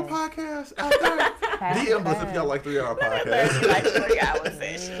 Y'all like Fast. 3-hour podcasts out there? DM us if y'all like 3-hour podcasts. Like 3-hour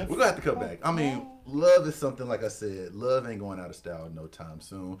sessions. We're gonna have to come back. I mean, love is something, like I said, love ain't going out of style no time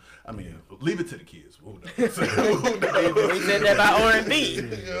soon. I mean, leave it to the kids. Who knows? Who knows? We said that about R&B. You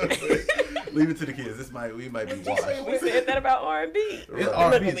know what I'm saying? Leave it to the kids. We might be washed. We said that about R&B. It's Right.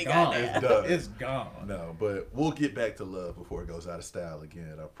 R&B is Literally gone. goddamn. It's done. It's gone. No, but we'll get back to love before it goes out of style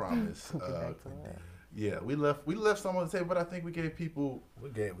again. I promise. Yeah, we left some on the table, but I think we gave people We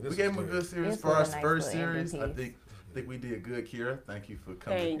gave them a good series This for was our a nice first little ending series. I piece. think we did good, Kira. Thank you for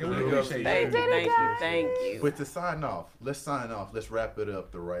coming. Thank We you. appreciate Thank you. you. Thank you. But to sign off, let's wrap it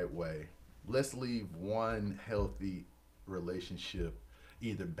up the right way. Let's leave one healthy relationship,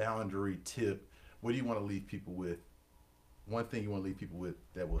 either boundary, tip. What do you want to leave people with? One thing you want to leave people with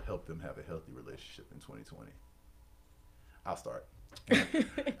that will help them have a healthy relationship in 2020. I'll start.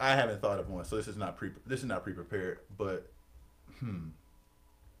 I haven't thought of one, so this is not pre-prepared, but I'm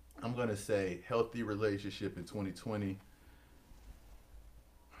gonna say healthy relationship in 2020.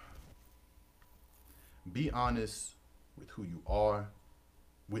 Be honest with who you are,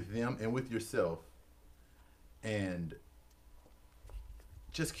 with them and with yourself, and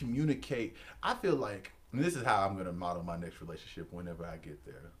just communicate. I feel like, and this is how I'm gonna model my next relationship whenever I get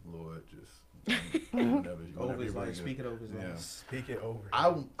there. Lord, just whenever Over his you bring life. Speak it over his Yeah. life. Speak it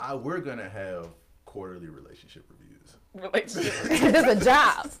over. We're gonna have quarterly relationship reviews. Relationship. This is a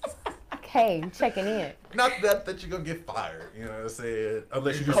job. Okay, checking in. Not that you're gonna get fired, you know what I'm saying?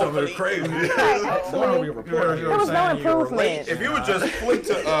 Unless you do something crazy. Going over your report. You know There was what no I'm saying? You're late. improvement. If you would just flick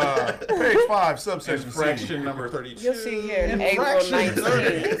to page 5, subsection Infraction C. number 32. You'll see here in April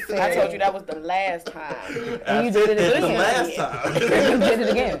 19th. I told you that was the last time. And you did it It's the again. last time. You did it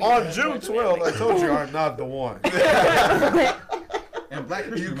again. On June 12th, I told you I'm not the one. And Black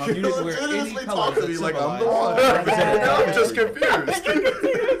History You Month, you need to wear any continuously color talk to me that like I'm the symbolize- one. I'm just confused.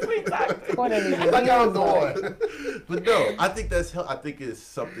 Quarterly Like I'm the reviews. one. But no, I think I think it's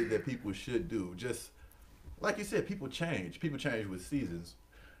something that people should do. Just like you said, people change. People change with seasons.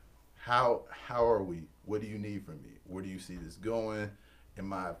 How are we? What do you need from me? Where do you see this going?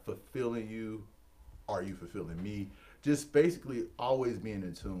 Am I fulfilling you? Are you fulfilling me? Just basically always being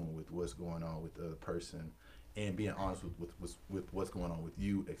in tune with what's going on with the other person, and being honest with what's going on with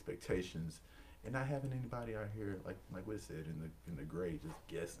you, expectations, and not having anybody out here like what it said in the grade just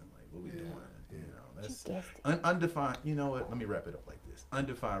guessing like what we doing. You know, that's guessed undefined. You know what? Let me wrap it up like this: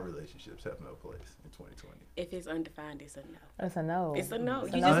 undefined relationships have no place in 2020. If it's undefined, it's a no. It's a no. It's a no.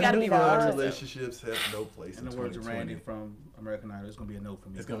 It's You a just no. gotta be real with Undefined yourself. relationships have no place In in the words of 2020. Randy from American Idol, it's gonna be a no for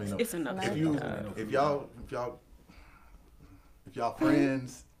me. It's gonna be no. It's a no. If y'all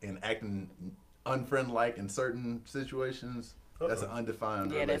friends and acting unfriend-like in certain situations, that's an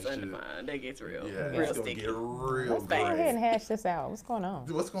undefined Yeah, that's relationship. undefined. That gets real, Yeah, real it's gonna sticky. get real Let's go ahead and great. hash this out. What's going on?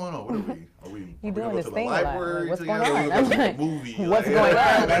 What's going on? What are we? Are we You are we doing gonna this go to thing the a lot. library What's together? going Or on? we gonna go to the movie? What's Like, going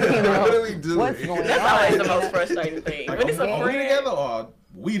on? Like, you know, what are we doing? what's going That's on? always the most frustrating thing. When it's a Are we friend, together or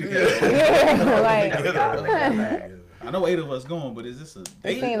we together? Yeah, like, I know 8 of us going, but is this a it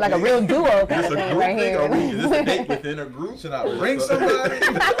date? seems like a real duo kind Is of this a thing group right thing? Are we, here. is this a date within a group? Should I bring somebody?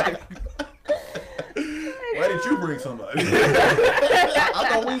 Why didn't you bring somebody? I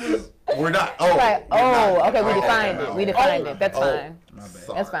thought we was. We're not. Oh, Like, we're not. okay, we Oh, defined no. it. We defined it. That's Oh. fine. My bad.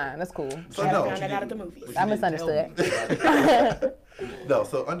 Sorry. That's fine. That's cool. So I no, found that out at the movies. I misunderstood. no.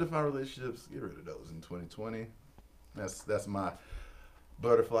 So undefined relationships, get rid of those in 2020. That's my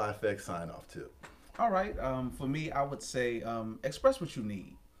butterfly effect sign off tip. All right. For me, I would say express what you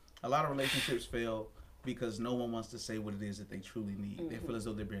need. A lot of relationships fail because no one wants to say what it is that they truly need. They feel as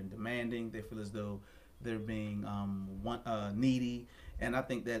though they're being demanding. They feel as though they're being needy. And I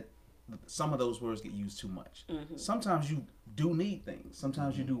think that some of those words get used too much. Sometimes you do need things.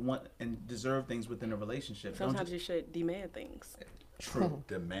 Sometimes you do want and deserve things within a relationship. Don't Sometimes you should demand things. True.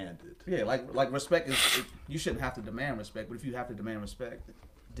 Demanded. Yeah, like respect is. You shouldn't have to demand respect, but if you have to demand respect,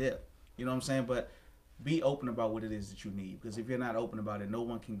 dip. You know what I'm saying? But be open about what it is that you need, because if you're not open about it, no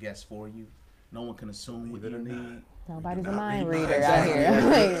one can guess for you. No one can assume what you need. Nobody's a Not mind read reader minds. out here.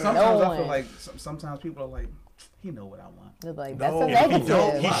 Like, Sometimes no I one. feel like sometimes people are like he know what I want. It's like, No, that's a he negative.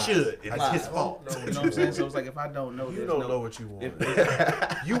 don't. He Lie. should. It's Lie. his fault. Know what You know what I'm saying? So it's like if I don't know, You there's don't no, know what you want.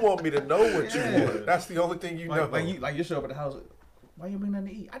 If, You want me to know what you Yeah. want. That's the only thing you know. like you show up at the house. Why you bring nothing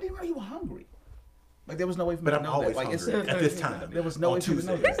to eat? I didn't know you were hungry. Like there was no way for me But to I'm know always that. Like hungry at this time. There was no on way for me to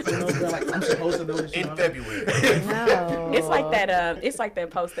know Tuesdays. this. You know what I'm saying? Like I'm supposed to know this. in shit. February. No. It's like that. It's like that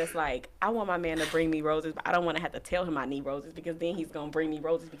post that's like, I want my man to bring me roses, but I don't want to have to tell him I need roses because then he's gonna bring me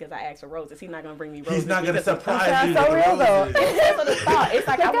roses because I asked for roses. He's not gonna bring me roses. He's not gonna because- surprise you. Sounds so with the real, though. roses. That's what it's thought. It's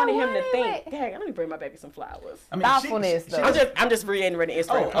like I Like, wanted him I to want think, it. dang, let me bring my baby some flowers. I mean, Thoughtfulness, though. I'm just reiterating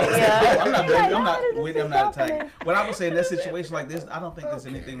Instagram. Oh, Yeah. I'm not. Like, I'm why did not. this I'm not happen? attacking. What I would say in that situation like this, I don't think there's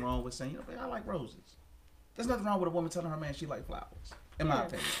anything wrong with saying, I like roses. There's nothing wrong with a woman telling her man she like flowers. In my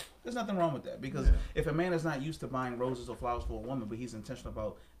opinion, there's nothing wrong with that because if a man is not used to buying roses or flowers for a woman, but he's intentional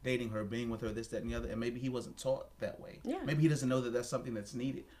about dating her, being with her, this, that, and the other, and maybe he wasn't taught that way. Yeah. Maybe he doesn't know that that's something that's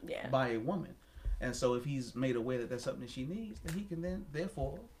needed Yeah. by a woman, and so if he's made aware that that's something that she needs, then he can then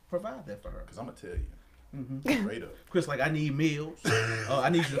therefore provide that for her. Because I'm gonna tell you. Mm-hmm. Straight up. Chris, like I need meals. I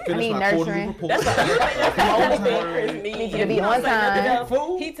need you to finish need my quarterly nurturing. report. That's the only thing Chris needs. Need you to be on time.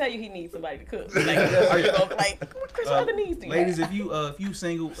 Food. He tell you he needs somebody to cook. Like, are you gonna, like Chris, what other needs do you Ladies, have? if you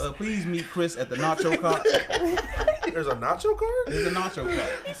single, please meet Chris at the nacho cart. There's a nacho card? There's a nacho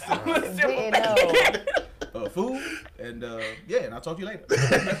cart. Didn't know. Food and yeah, and I'll talk to you later.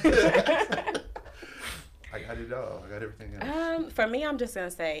 I got it all. I got everything else. For me, I'm just gonna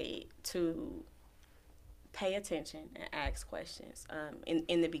say to pay attention and ask questions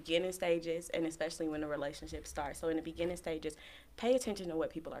in the beginning stages, and especially when the relationship starts. So in the beginning stages, pay attention to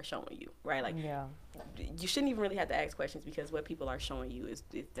what people are showing you, right? Like Yeah. you shouldn't even really have to ask questions because what people are showing you is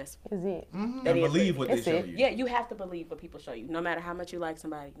that's Is it? And that is believe what they That's show it. you. yeah, you have to believe what people show you. No matter how much you like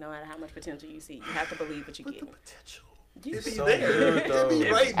somebody, no matter how much potential you see, you have to believe what you get. Potential. You- It be so there. good, though. It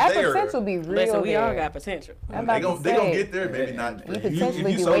be right That there. potential be real Listen, we all there. got potential. I'm They about to gonna say. get there, maybe not. You for could you.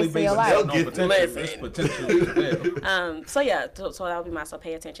 potentially be solely wasting base your it life. on They'll get potential, there. it's potential as well. So yeah, so that would be my, so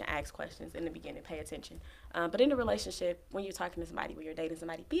pay attention, ask questions in the beginning, pay attention. But in the relationship, when you're talking to somebody, when you're dating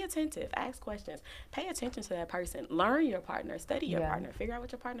somebody, be attentive, ask questions, pay attention to that person, learn your partner, study your Yeah. partner, figure out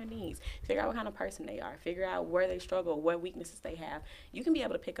what your partner needs, figure out what kind of person they are, figure out where they struggle, what weaknesses they have. You can be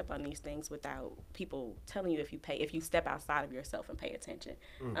able to pick up on these things without people telling you if you step outside of yourself and pay attention.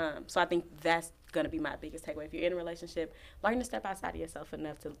 So I think that's going to be my biggest takeaway. If you're in a relationship, learn to step outside of yourself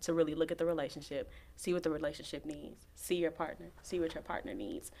enough to really look at the relationship, see what the relationship needs, see your partner, see what your partner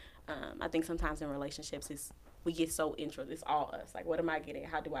needs. I think sometimes in relationships, we get so it's all us. Like, what am I getting?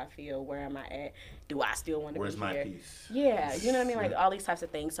 How do I feel? Where am I at? Do I still want to Where's be my here? piece? Yeah, you know what I mean? Like, all these types of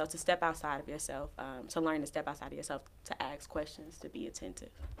things. So to step outside of yourself, to learn to step outside of yourself, to ask questions, to be attentive.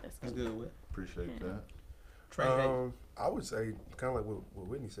 That's good. Will. Appreciate that. Trey, I would say, kind of like what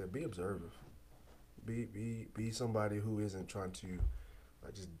Whitney said, be observant. Be somebody who isn't trying to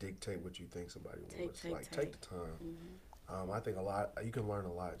like just dictate what you think somebody wants. Take the time. I think you can learn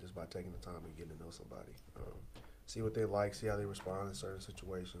a lot just by taking the time and getting to know somebody. See what they like, see how they respond in certain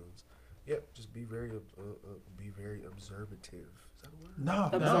situations. Yep, just be very observative. Is that a word? No,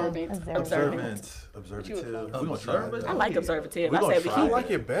 Observant. Observant. You Observative. would- We're gonna try Observant? that. I like observative. We I gonna said we try I keep that. like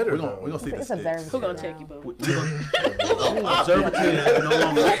it better. We're though. gonna see the It's sticks. observative. Who gonna check you, boo? observative is no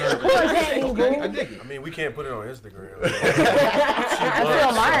longer observative. Okay, I dig it. I mean, we can't put it on Instagram. I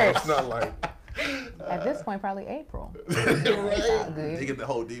feel March. It's not like At this point, probably April. Right. Good. They get the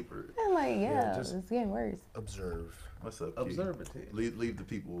whole deeper. I'm like, yeah, just- it's getting worse. observe. What's up? Key? Observative. Leave the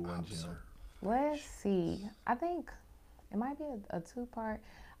people with one gem. Let's see. I think it might be a two-part.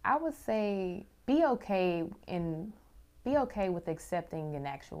 I would say be okay with accepting an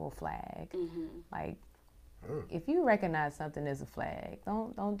actual flag. Like, if you recognize something as a flag,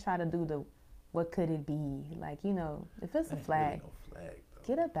 don't try to do the what could it be. Like, if it's a flag, No flag,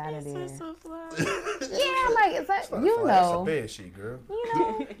 though. get up out of there. It's so fly. Yeah, like it's like It's not a flag, it's a know. bed sheet, girl.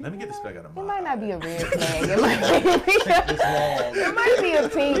 Let me get this flag out of my It might not be eye. a red flag. It might be a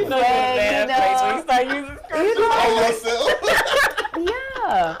pink flag. Start using Oh, myself.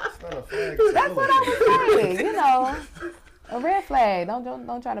 Yeah, It's not a flag. that's what I was saying. A red flag.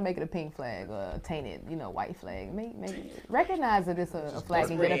 Don't try to make it a pink flag or a tainted, white flag. Maybe recognize that it's a flag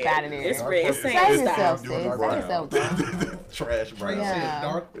and get up out of there. It's red. It's Save same yourself, style. sis. Save yourself, bro. Trash Trey brown. Yeah. said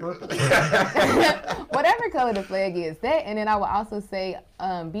dark purple. Whatever color the flag is, that, and then I would also say,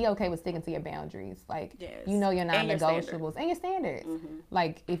 be okay with sticking to your boundaries. Like, Yes. your And your non-negotiables and your standards.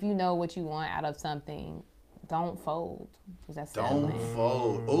 Like, if you know what you want out of something, don't fold. 'Cause that's Don't settling.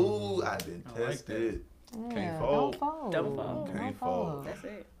 fold. Ooh, I've been I like tested. Yeah, Can't fold. Don't fold. Don't fold. Can't fold. That's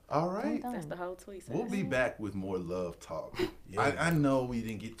it. All right. That's the whole tweet. We'll be back with more love talk. I know we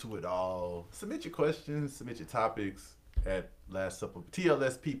didn't get to it all. Submit your questions, submit your topics at Last Supper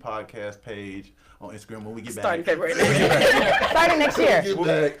TLSP podcast page on Instagram when we get Starting back. February. Starting next year. Get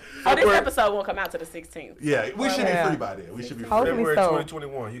back. Oh, this episode won't come out to the 16th. Yeah, we should be Yeah. free by then. We should be free. Hopefully February so.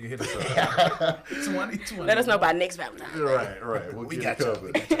 2021. You can hit us up. 2020. Let us know by next Valentine's. Right. We get got it you.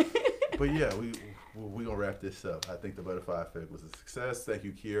 covered. But yeah, we're gonna wrap this up. I think the Butterfly Effect was a success. Thank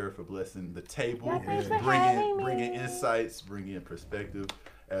you, Kiera, for blessing the table, Yeah, thanks for having me. bringing insights, bringing perspective.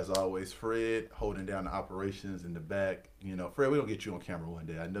 As always, Fred holding down the operations in the back. You know, Fred, we're gonna get you on camera one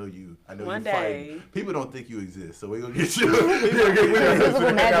day. I know you One you fighting. day. People don't think you exist, so we're gonna get you.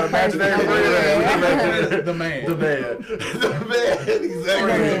 Invisible magic person. The man. The man,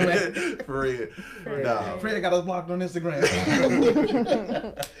 exactly. Fred. Nah. Fred got us blocked on Instagram.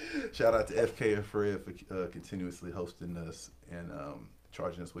 Shout out to FK and Fred for continuously hosting us and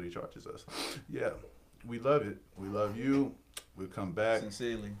charging us what he charges us. Yeah, we love it. We love you. We'll come back.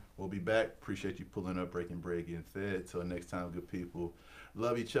 Sincerely. We'll be back. Appreciate you pulling up, breaking bread, getting fed. Till next time, good people.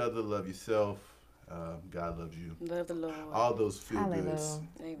 Love each other. Love yourself. God loves you. Love the Lord. All those feel goods.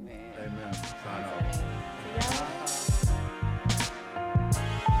 Hallelujah. Amen. Amen. Sign off. See y'all.